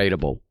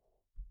untradeable,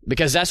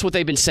 because that's what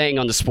they've been saying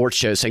on the sports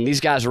shows, saying these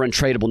guys are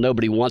untradeable,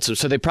 nobody wants them.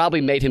 So they probably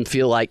made him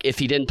feel like if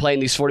he didn't play in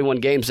these 41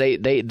 games, they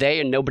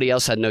and nobody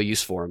else had no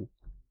use for him.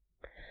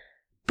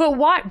 But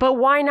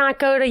why not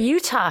go to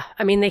Utah?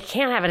 I mean, they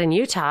can't have it in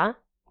Utah.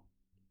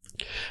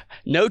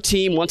 No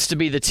team wants to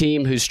be the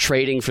team who's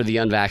trading for the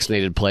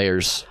unvaccinated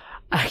players.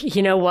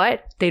 You know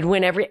what? They'd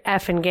win every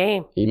effing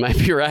game. You might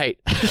be right.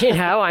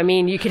 I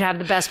mean, you could have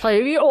the best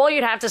player. All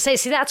you'd have to say,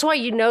 see, that's why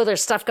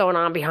there's stuff going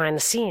on behind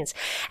the scenes.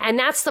 And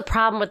that's the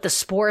problem with the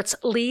sports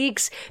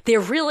leagues.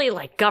 They're really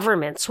like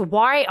governments.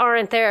 Why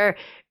aren't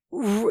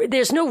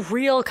there's no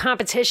real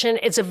competition.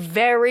 It's a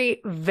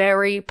very,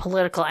 very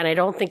political, and I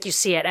don't think you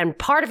see it. And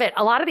part of it,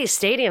 a lot of these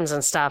stadiums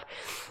and stuff,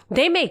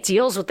 they make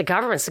deals with the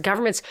governments. The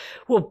governments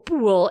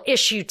will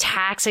issue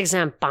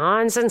tax-exempt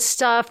bonds and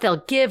stuff.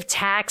 They'll give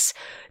tax.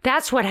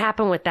 That's what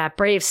happened with that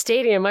Brave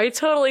Stadium. I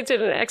totally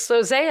did an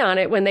expose on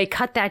it when they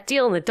cut that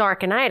deal in the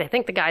dark of night. I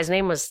think the guy's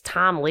name was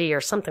Tom Lee or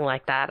something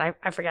like that.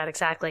 I forgot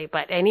exactly.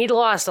 And he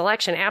lost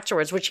election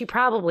afterwards, which he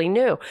probably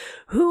knew.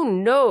 Who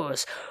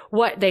knows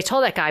what they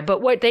told that guy?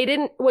 But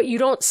what you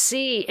don't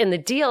see in the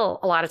deal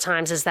a lot of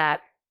times is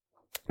that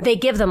they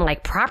give them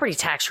like property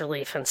tax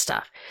relief and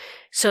stuff.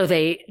 So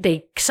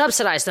they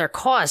subsidize their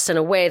costs in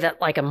a way that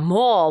like a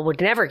mall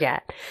would never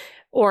get.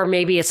 or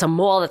maybe it's a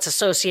mall that's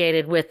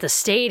associated with the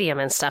stadium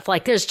and stuff.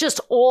 Like there's just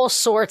all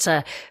sorts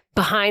of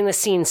behind the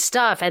scenes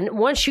stuff. And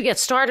once you get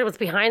started with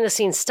behind the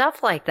scenes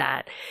stuff like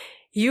that,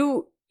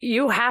 you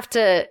have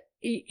to,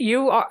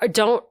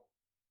 you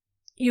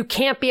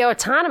can't be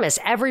autonomous.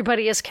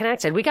 Everybody is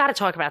connected. We got to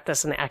talk about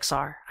this in the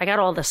XR. I got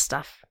all this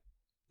stuff.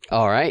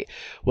 All right.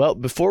 Well,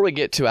 before we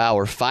get to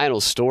our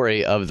final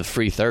story of the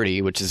free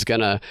 30, which is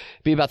going to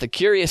be about the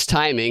curious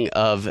timing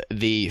of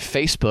the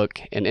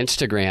Facebook and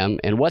Instagram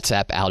and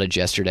WhatsApp outage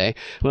yesterday,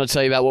 I'm going to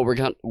tell you about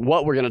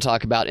what we're going to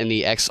talk about in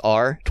the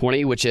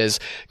XR20, which is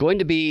going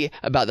to be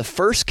about the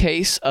first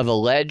case of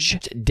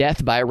alleged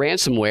death by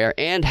ransomware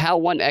and how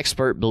one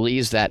expert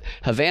believes that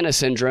Havana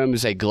syndrome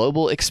is a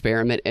global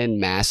experiment in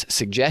mass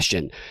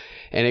suggestion.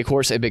 And of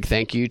course, a big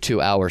thank you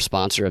to our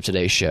sponsor of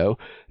today's show,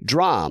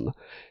 Drom.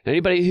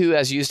 Anybody who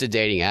has used a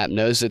dating app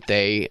knows that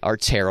they are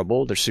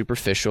terrible. They're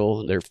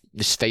superficial. They're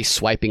just face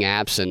swiping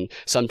apps. And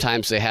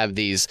sometimes they have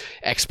these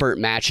expert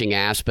matching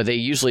apps, but they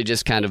usually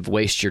just kind of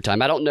waste your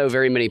time. I don't know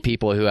very many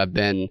people who have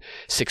been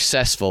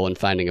successful in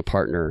finding a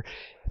partner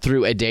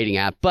through a dating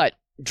app, but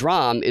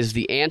Drom is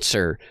the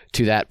answer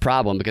to that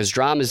problem because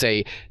Drom is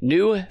a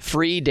new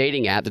free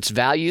dating app that's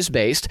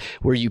values-based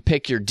where you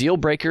pick your deal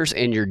breakers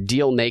and your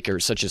deal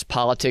makers, such as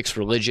politics,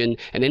 religion,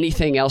 and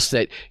anything else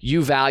that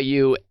you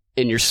value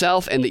in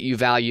yourself and that you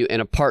value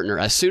in a partner.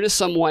 As soon as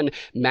someone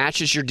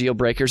matches your deal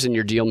breakers and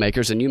your deal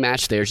makers and you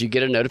match theirs, you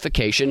get a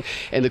notification.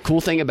 And the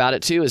cool thing about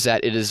it, too, is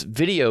that it is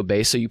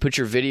video-based, so you put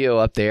your video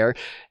up there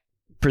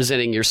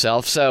presenting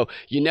yourself. So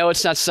you know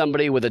it's not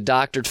somebody with a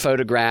doctored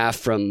photograph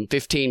from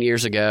 15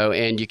 years ago,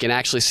 and you can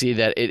actually see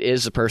that it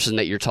is the person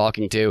that you're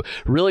talking to.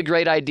 Really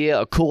great idea,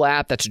 a cool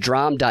app. That's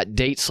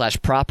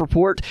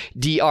drom.date/propreport,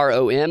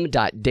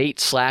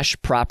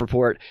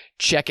 DROM.date/propreport.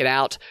 Check it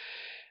out.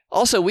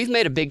 Also, we've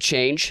made a big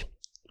change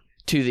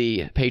to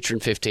the Patron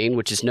 15,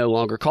 which is no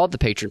longer called the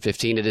Patron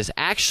 15. It is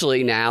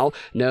actually now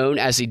known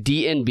as the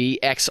DNB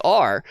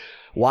XR.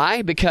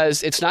 Why?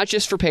 Because it's not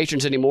just for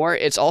patrons anymore.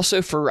 It's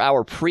also for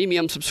our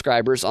premium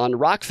subscribers on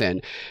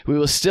Rockfin. We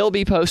will still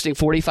be posting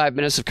 45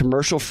 minutes of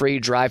commercial-free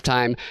drive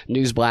time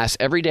news blasts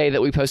every day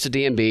that we post to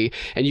DNB,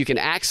 and you can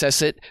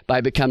access it by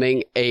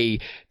becoming a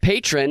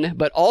patron,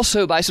 but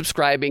also by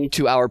subscribing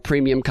to our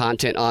premium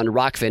content on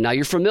Rockfin. Now,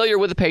 you're familiar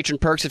with the patron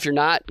perks. If you're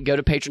not, go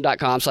to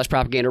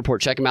patreon.com/propaganda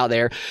report. Check them out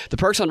there. The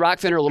perks on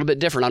Rockfin are a little bit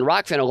different. On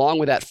Rockfin, along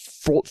with that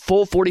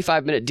full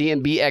 45-minute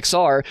DNB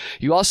XR,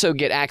 you also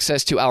get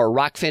access to our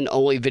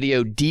Rockfin-only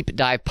video deep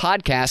dive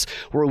podcast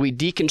where we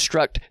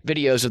deconstruct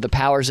videos of the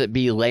powers that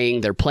be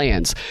laying their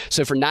plans.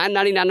 So for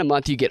 $9.99 a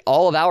month, you get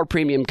all of our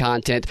premium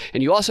content,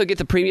 and you also get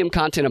the premium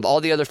content of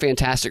all the other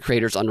fantastic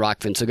creators on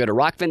Rockfin. So go to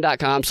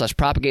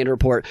rockfin.com/propaganda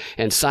report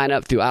and sign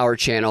up through our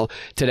channel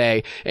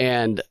today.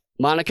 And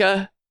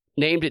Monica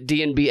named it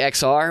DNB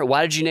XR.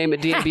 Why did you name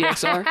it DNB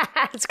XR?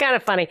 It's kind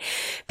of funny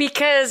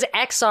because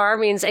XR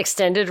means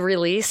extended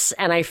release.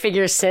 And I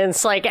figure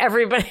since like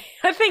everybody,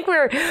 I think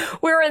we're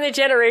in the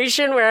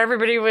generation where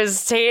everybody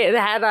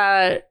had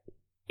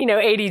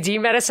ADD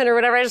medicine or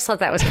whatever. I just thought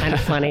that was kind of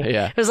funny.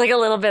 Yeah. It was like a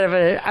little bit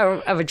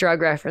of a drug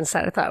reference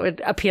that I thought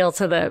would appeal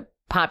to the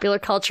popular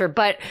culture,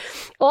 but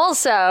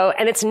also,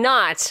 and it's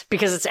not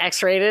because it's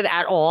X-rated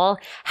at all.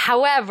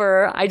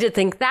 However, I did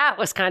think that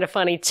was kind of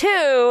funny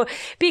too,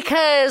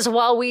 because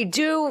while we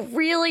do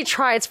really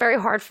try, it's very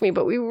hard for me,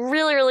 but we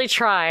really, really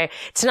try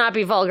to not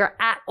be vulgar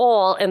at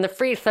all in the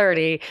free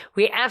 30.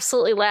 We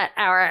absolutely let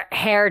our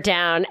hair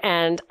down,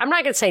 and I'm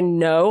not going to say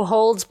no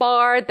holds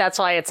barred. That's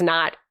why it's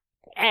not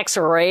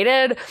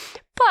X-rated,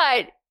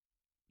 but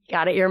you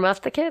got to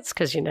earmuff the kids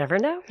because you never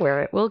know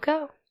where it will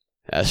go.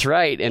 That's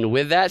right. And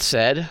with that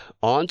said,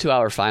 on to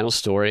our final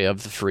story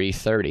of the free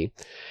 30.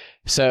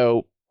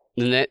 So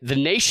the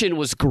nation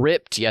was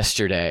gripped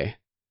yesterday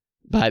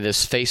by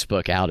this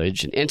Facebook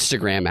outage and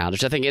Instagram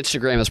outage. I think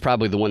Instagram is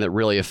probably the one that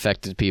really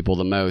affected people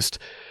the most.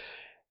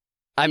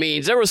 I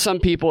mean, there were some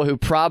people who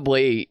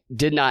probably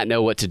did not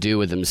know what to do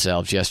with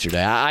themselves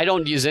yesterday. I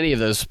don't use any of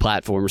those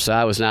platforms, so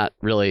I was not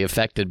really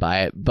affected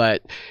by it.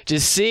 But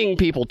just seeing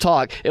people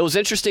talk, it was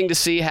interesting to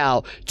see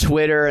how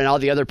Twitter and all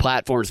the other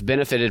platforms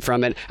benefited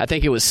from it. I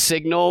think it was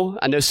Signal.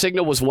 I know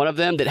Signal was one of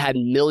them that had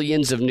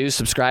millions of new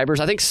subscribers.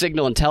 I think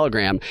Signal and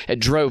Telegram,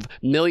 it drove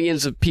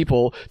millions of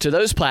people to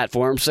those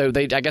platforms. So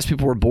I guess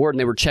people were bored and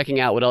they were checking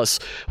out what else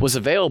was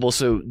available.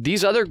 So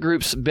these other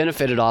groups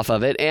benefited off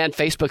of it, and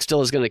Facebook still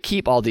is going to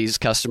keep all these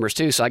customers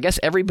too. So I guess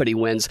everybody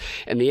wins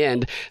in the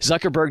end.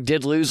 Zuckerberg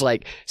did lose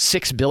like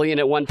 $6 billion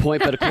at one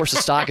point, but of course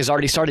the stock has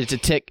already started to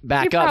tick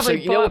back up. So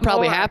you know what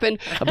probably happened?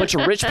 A bunch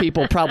of rich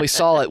people probably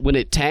saw it when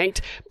it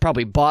tanked,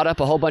 probably bought up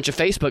a whole bunch of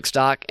Facebook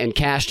stock and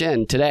cashed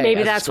in today.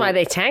 Maybe that's why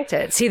they tanked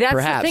it. See, that's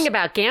the thing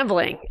about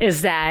gambling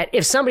is that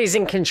if somebody's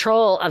in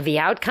control of the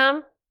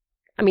outcome,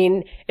 I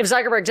mean, if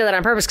Zuckerberg did that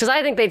on purpose, because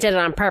I think they did it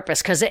on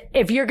purpose, because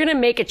if you're going to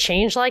make a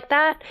change like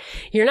that,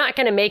 you're not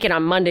going to make it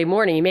on Monday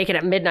morning. You make it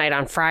at midnight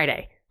on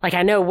Friday. Like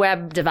I know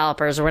web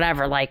developers or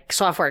whatever, like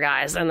software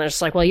guys, and they're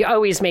just like, well, you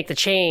always make the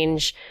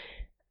change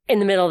in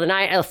the middle of the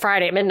night,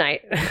 Friday at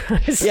midnight.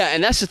 Yeah,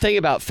 and that's the thing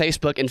about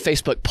Facebook and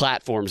Facebook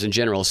platforms in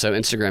general, so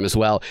Instagram as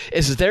well,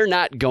 is they're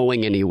not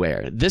going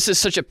anywhere. This is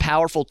such a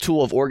powerful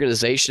tool of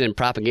organization and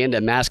propaganda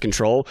and mass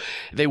control.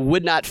 They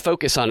would not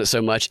focus on it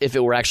so much if it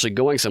were actually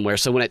going somewhere.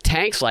 So when it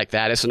tanks like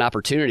that, it's an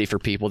opportunity for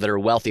people that are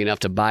wealthy enough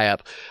to buy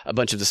up a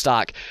bunch of the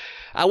stock.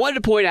 I wanted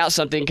to point out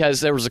something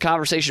because there was a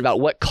conversation about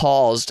what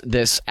caused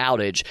this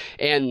outage.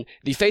 And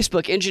the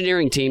Facebook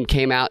engineering team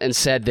came out and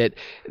said that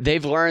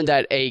they've learned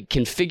that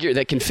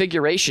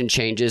configuration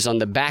changes on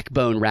the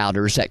backbone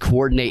routers that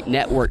coordinate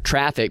network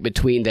traffic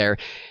between their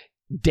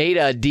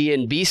data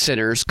DNB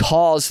centers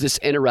caused this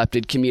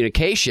interrupted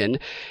communication,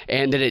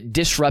 and that it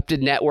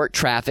disrupted network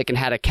traffic and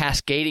had a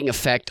cascading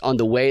effect on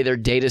the way their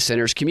data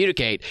centers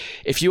communicate.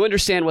 If you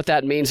understand what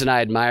that means, and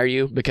I admire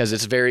you because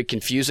it's very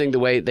confusing the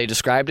way they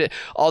described it.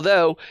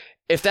 Although,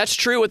 if that's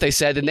true what they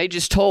said, then they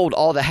just told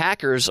all the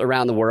hackers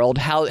around the world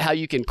how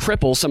you can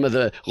cripple some of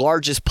the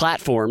largest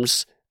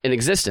platforms in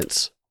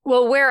existence.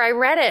 Well, where I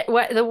read it,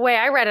 the way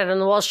I read it in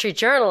the Wall Street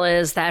Journal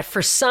is that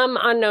for some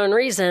unknown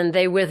reason,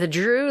 they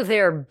withdrew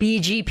their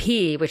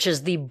BGP, which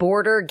is the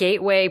Border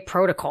Gateway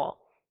Protocol.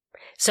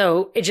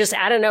 So it just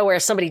out of nowhere,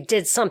 somebody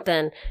did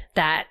something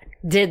that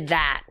did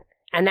that.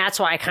 And that's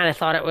why I kind of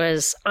thought it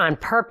was on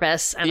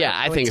purpose. And yeah,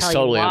 I think it's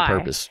totally on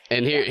purpose.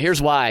 And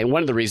here's why.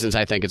 One of the reasons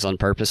I think it's on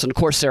purpose. And of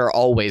course, there are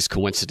always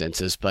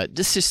coincidences, but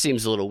this just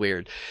seems a little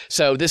weird.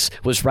 So this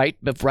was right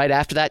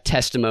after that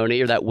testimony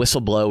or that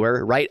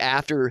whistleblower, right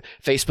after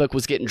Facebook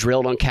was getting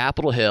drilled on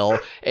Capitol Hill.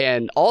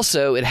 And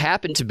also, it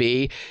happened to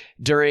be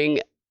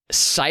during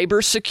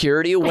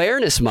Cybersecurity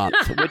Awareness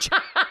Month, which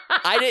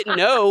I didn't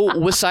know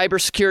was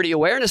Cybersecurity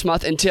Awareness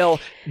Month until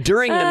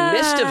during the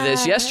midst of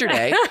this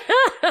yesterday.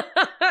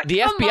 The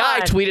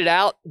FBI tweeted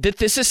out that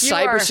this is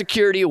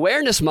Cybersecurity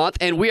Awareness Month,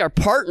 and we are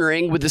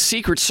partnering with the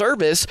Secret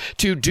Service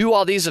to do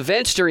all these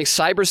events during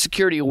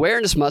Cybersecurity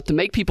Awareness Month to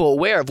make people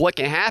aware of what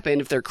can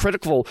happen if their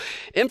critical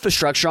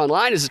infrastructure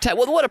online is attacked.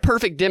 Well, what a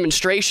perfect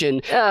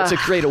demonstration to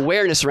create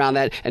awareness around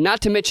that. And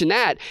not to mention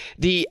that,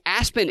 the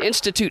Aspen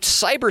Institute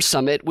Cyber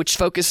Summit, which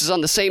focuses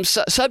on the same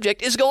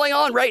subject, is going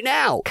on right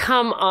now.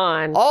 Come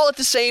on. All at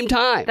the same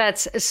time.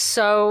 That's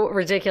so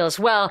ridiculous.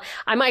 Well,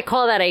 I might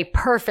call that a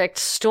perfect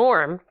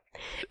storm.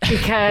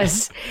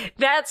 Because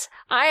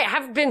I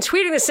have been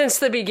tweeting this since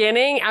the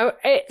beginning.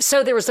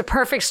 So there was a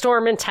perfect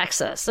storm in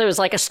Texas. There was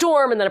like a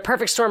storm and then a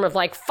perfect storm of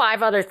like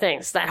 5 other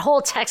things. That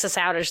whole Texas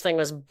outage thing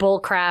was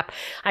bullcrap.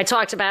 I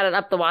talked about it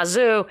up the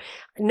wazoo.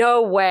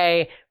 No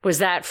way was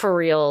that for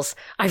reals.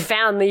 I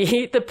found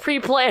the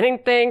pre-planning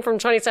thing from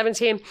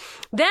 2017.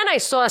 Then I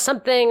saw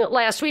something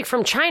last week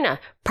from China.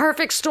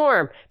 Perfect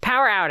storm,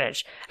 power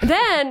outage.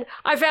 Then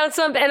I found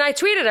something and I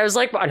tweeted. I was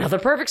like, another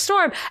perfect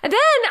storm. And then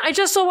I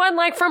just saw one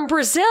like from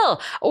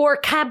Brazil or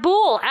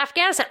Kabul,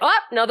 Afghanistan. Oh,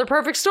 another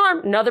perfect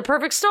storm, another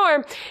perfect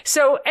storm.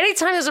 So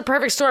anytime there's a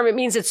perfect storm, it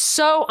means it's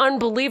so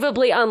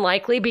unbelievably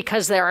unlikely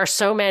because there are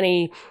so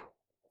many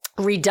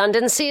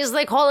redundancies,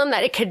 they call them,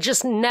 that it could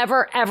just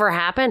never, ever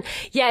happen.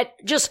 Yet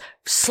just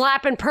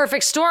slapping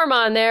perfect storm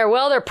on there.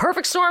 Well, they're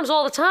perfect storms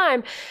all the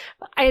time.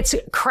 It's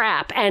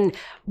crap. And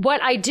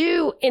what I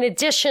do, in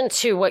addition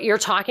to what you're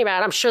talking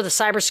about, I'm sure the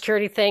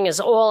cybersecurity thing is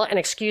all an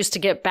excuse to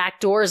get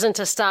backdoors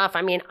into stuff.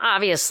 I mean,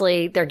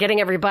 obviously, they're getting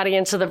everybody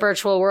into the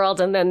virtual world,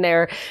 and then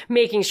they're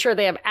making sure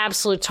they have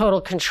absolute total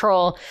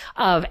control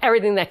of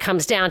everything that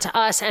comes down to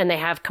us, and they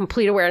have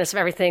complete awareness of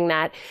everything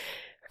that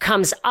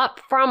comes up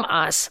from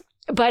us.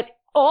 But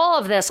all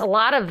of this, a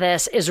lot of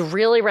this is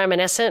really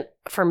reminiscent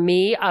for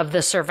me of the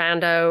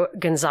Servando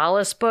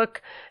Gonzalez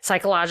book,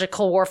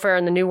 Psychological Warfare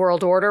in the New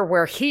World Order,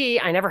 where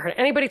I never heard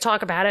anybody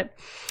talk about it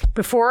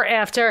before or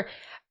after,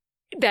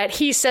 that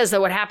he says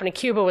that what happened to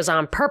Cuba was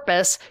on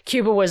purpose.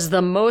 Cuba was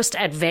the most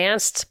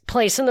advanced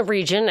place in the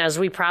region, as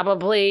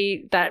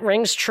that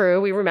rings true.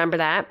 We remember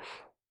that.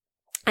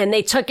 And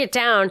they took it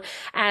down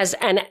as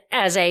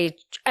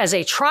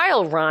a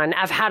trial run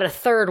of how to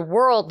third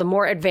world the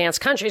more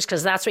advanced countries,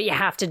 because that's what you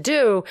have to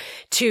do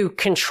to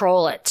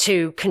control it,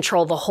 to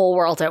control the whole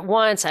world at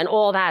once and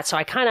all that. So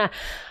I kind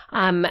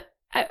of,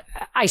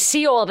 I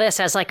see all this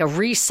as like a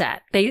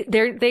reset.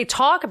 They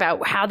talk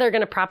about how they're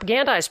going to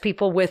propagandize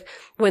people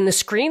when the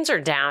screens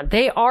are down.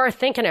 They are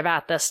thinking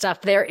about this stuff.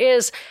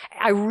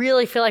 I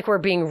really feel like we're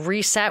being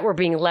reset. We're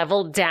being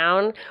leveled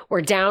down.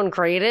 We're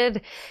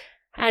downgraded.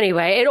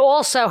 Anyway, it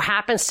also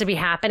happens to be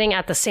happening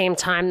at the same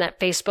time that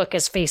Facebook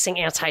is facing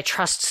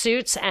antitrust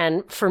suits.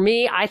 And for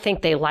me, I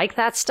think they like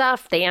that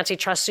stuff. The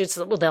antitrust suits,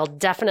 they'll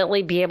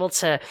definitely be able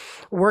to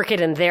work it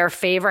in their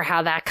favor,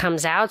 how that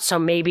comes out. So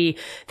maybe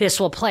this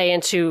will play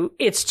into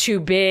it's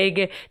too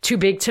big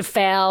to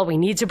fail. We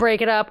need to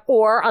break it up.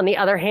 Or on the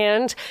other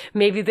hand,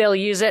 maybe they'll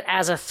use it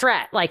as a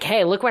threat. Like,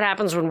 hey, look what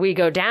happens when we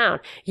go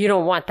down. You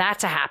don't want that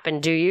to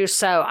happen, do you?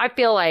 So I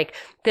feel like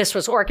this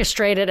was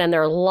orchestrated, and there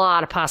are a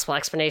lot of possible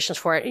explanations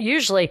for it,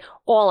 usually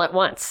all at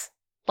once.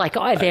 Like they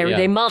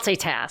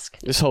multitask.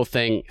 This whole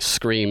thing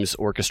screams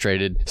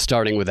orchestrated,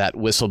 starting with that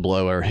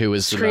whistleblower who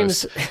was the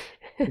most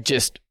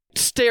just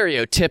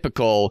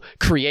stereotypical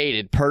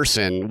created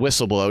person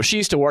whistleblower. She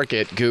used to work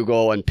at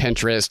Google and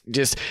Pinterest.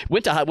 Just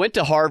went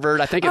to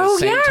Harvard, I think, at the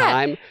same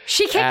time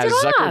she kicked as it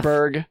off.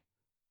 Zuckerberg.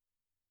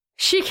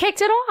 She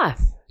kicked it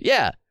off.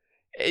 Yeah.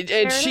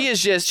 And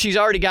she's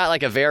already got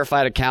like a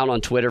verified account on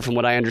Twitter, from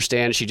what I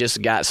understand. She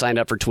just got signed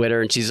up for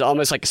Twitter, and she's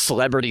almost like a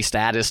celebrity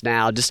status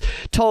now. Just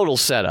total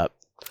setup.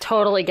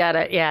 Totally get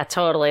it. Yeah,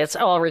 totally. It's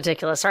all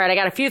ridiculous. All right, I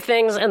got a few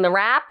things in the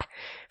wrap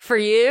for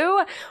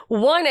you.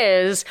 One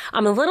is,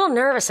 I'm a little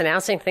nervous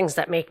announcing things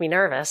that make me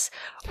nervous.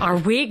 Are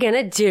we going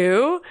to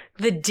do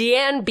the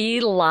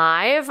DNB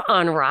live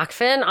on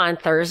Rockfin on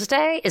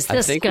Thursday? Is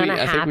this going to happen?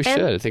 I think we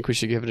should. I think we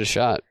should give it a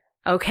shot.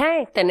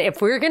 Okay, then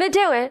if we're going to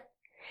do it,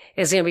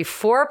 it's going to be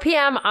 4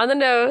 p.m. on the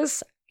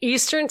nose,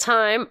 Eastern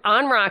time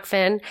on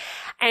Rockfin.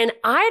 And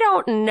I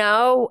don't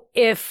know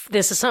if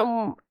this is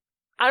something,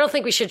 I don't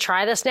think we should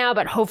try this now,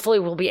 but hopefully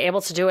we'll be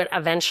able to do it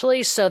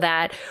eventually so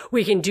that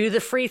we can do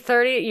the free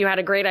 30. You had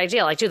a great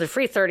idea, like do the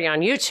free 30 on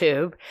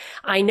YouTube.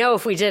 I know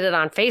if we did it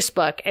on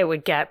Facebook, it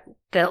would get,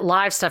 the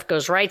live stuff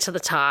goes right to the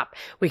top.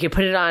 We could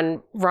put it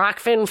on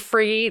Rockfin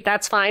free.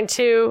 That's fine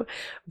too.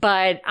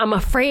 But I'm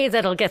afraid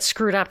that it'll get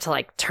screwed up to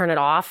like turn it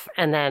off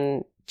and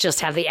then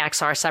just have the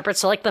XR separate.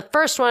 So like the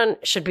first one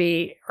should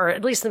be, or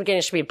at least in the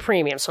beginning, should be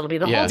premium. So it'll be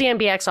the whole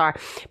DNB XR.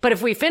 But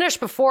if we finish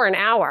before an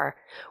hour,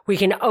 we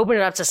can open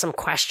it up to some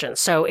questions.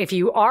 So if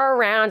you are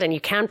around and you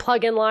can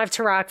plug in live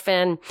to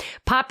Rockfin,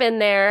 pop in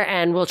there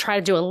and we'll try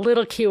to do a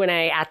little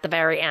Q&A at the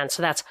very end.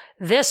 So that's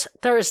this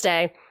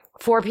Thursday,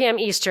 4 p.m.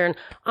 Eastern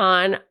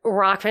on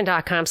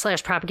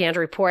rockfin.com/propaganda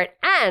report.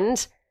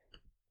 And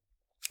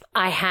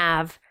I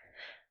have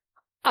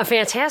a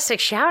fantastic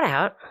shout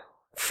out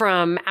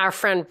from our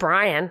friend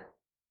Brian,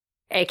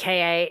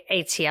 aka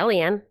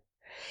ATLian.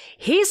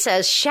 He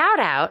says, shout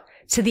out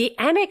to the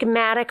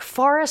enigmatic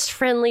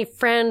forest-friendly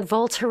friend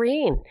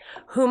Voltairine,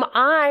 whom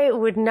I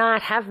would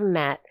not have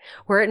met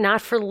were it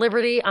not for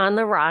Liberty on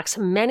the Rocks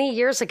many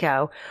years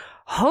ago,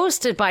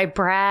 hosted by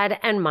Brad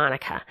and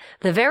Monica,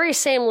 the very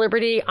same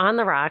Liberty on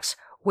the Rocks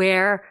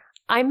where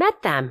I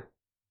met them,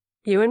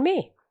 you and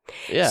me.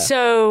 Yeah.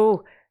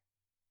 So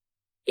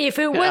if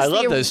it was I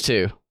love those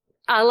two.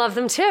 I love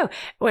them too.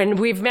 When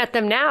we've met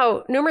them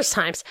now numerous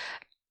times.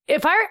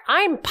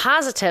 I'm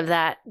positive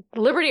that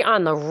Liberty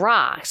on the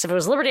Rocks, if it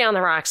was Liberty on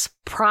the Rocks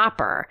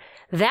proper,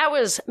 that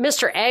was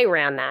Mr. A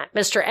ran that.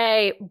 Mr.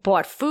 A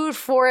bought food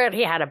for it.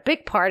 He had a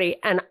big party.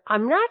 And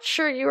I'm not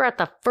sure you were at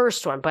the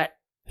first one, but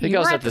I think I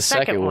was at the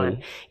second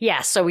one.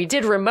 Yeah. So we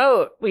did a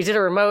remote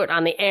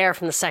on the air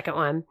from the second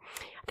one.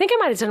 I think I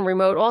might have done a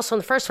remote also in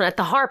the first one at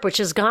the Harp, which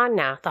is gone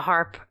now. The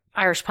Harp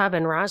Irish pub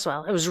in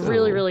Roswell. It was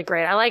really, really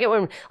great. I like it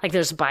when like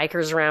there's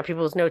bikers around,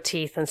 people with no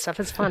teeth and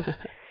stuff. It's fun.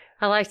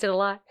 I liked it a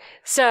lot.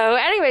 So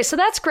anyway, so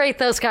that's great.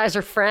 Those guys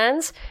are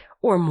friends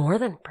or more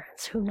than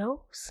friends. Who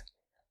knows?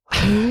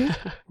 Who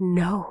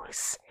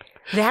knows?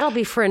 That'll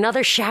be for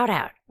another shout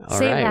out. All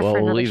right.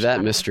 Well, we'll leave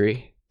that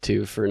mystery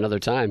for another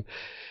time.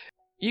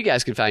 You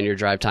guys can find your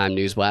Drive Time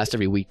News Blast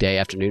every weekday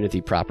afternoon at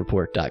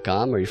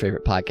thepropreport.com or your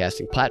favorite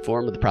podcasting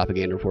platform with the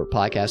Propaganda Report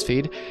podcast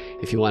feed.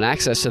 If you want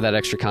access to that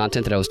extra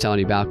content that I was telling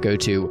you about, go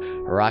to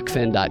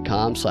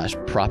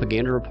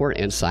rockfin.com/propaganda report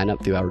and sign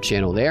up through our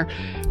channel there.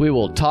 We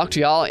will talk to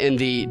y'all in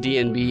the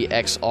DNB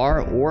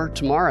XR or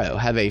tomorrow.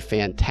 Have a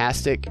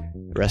fantastic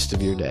rest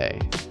of your day.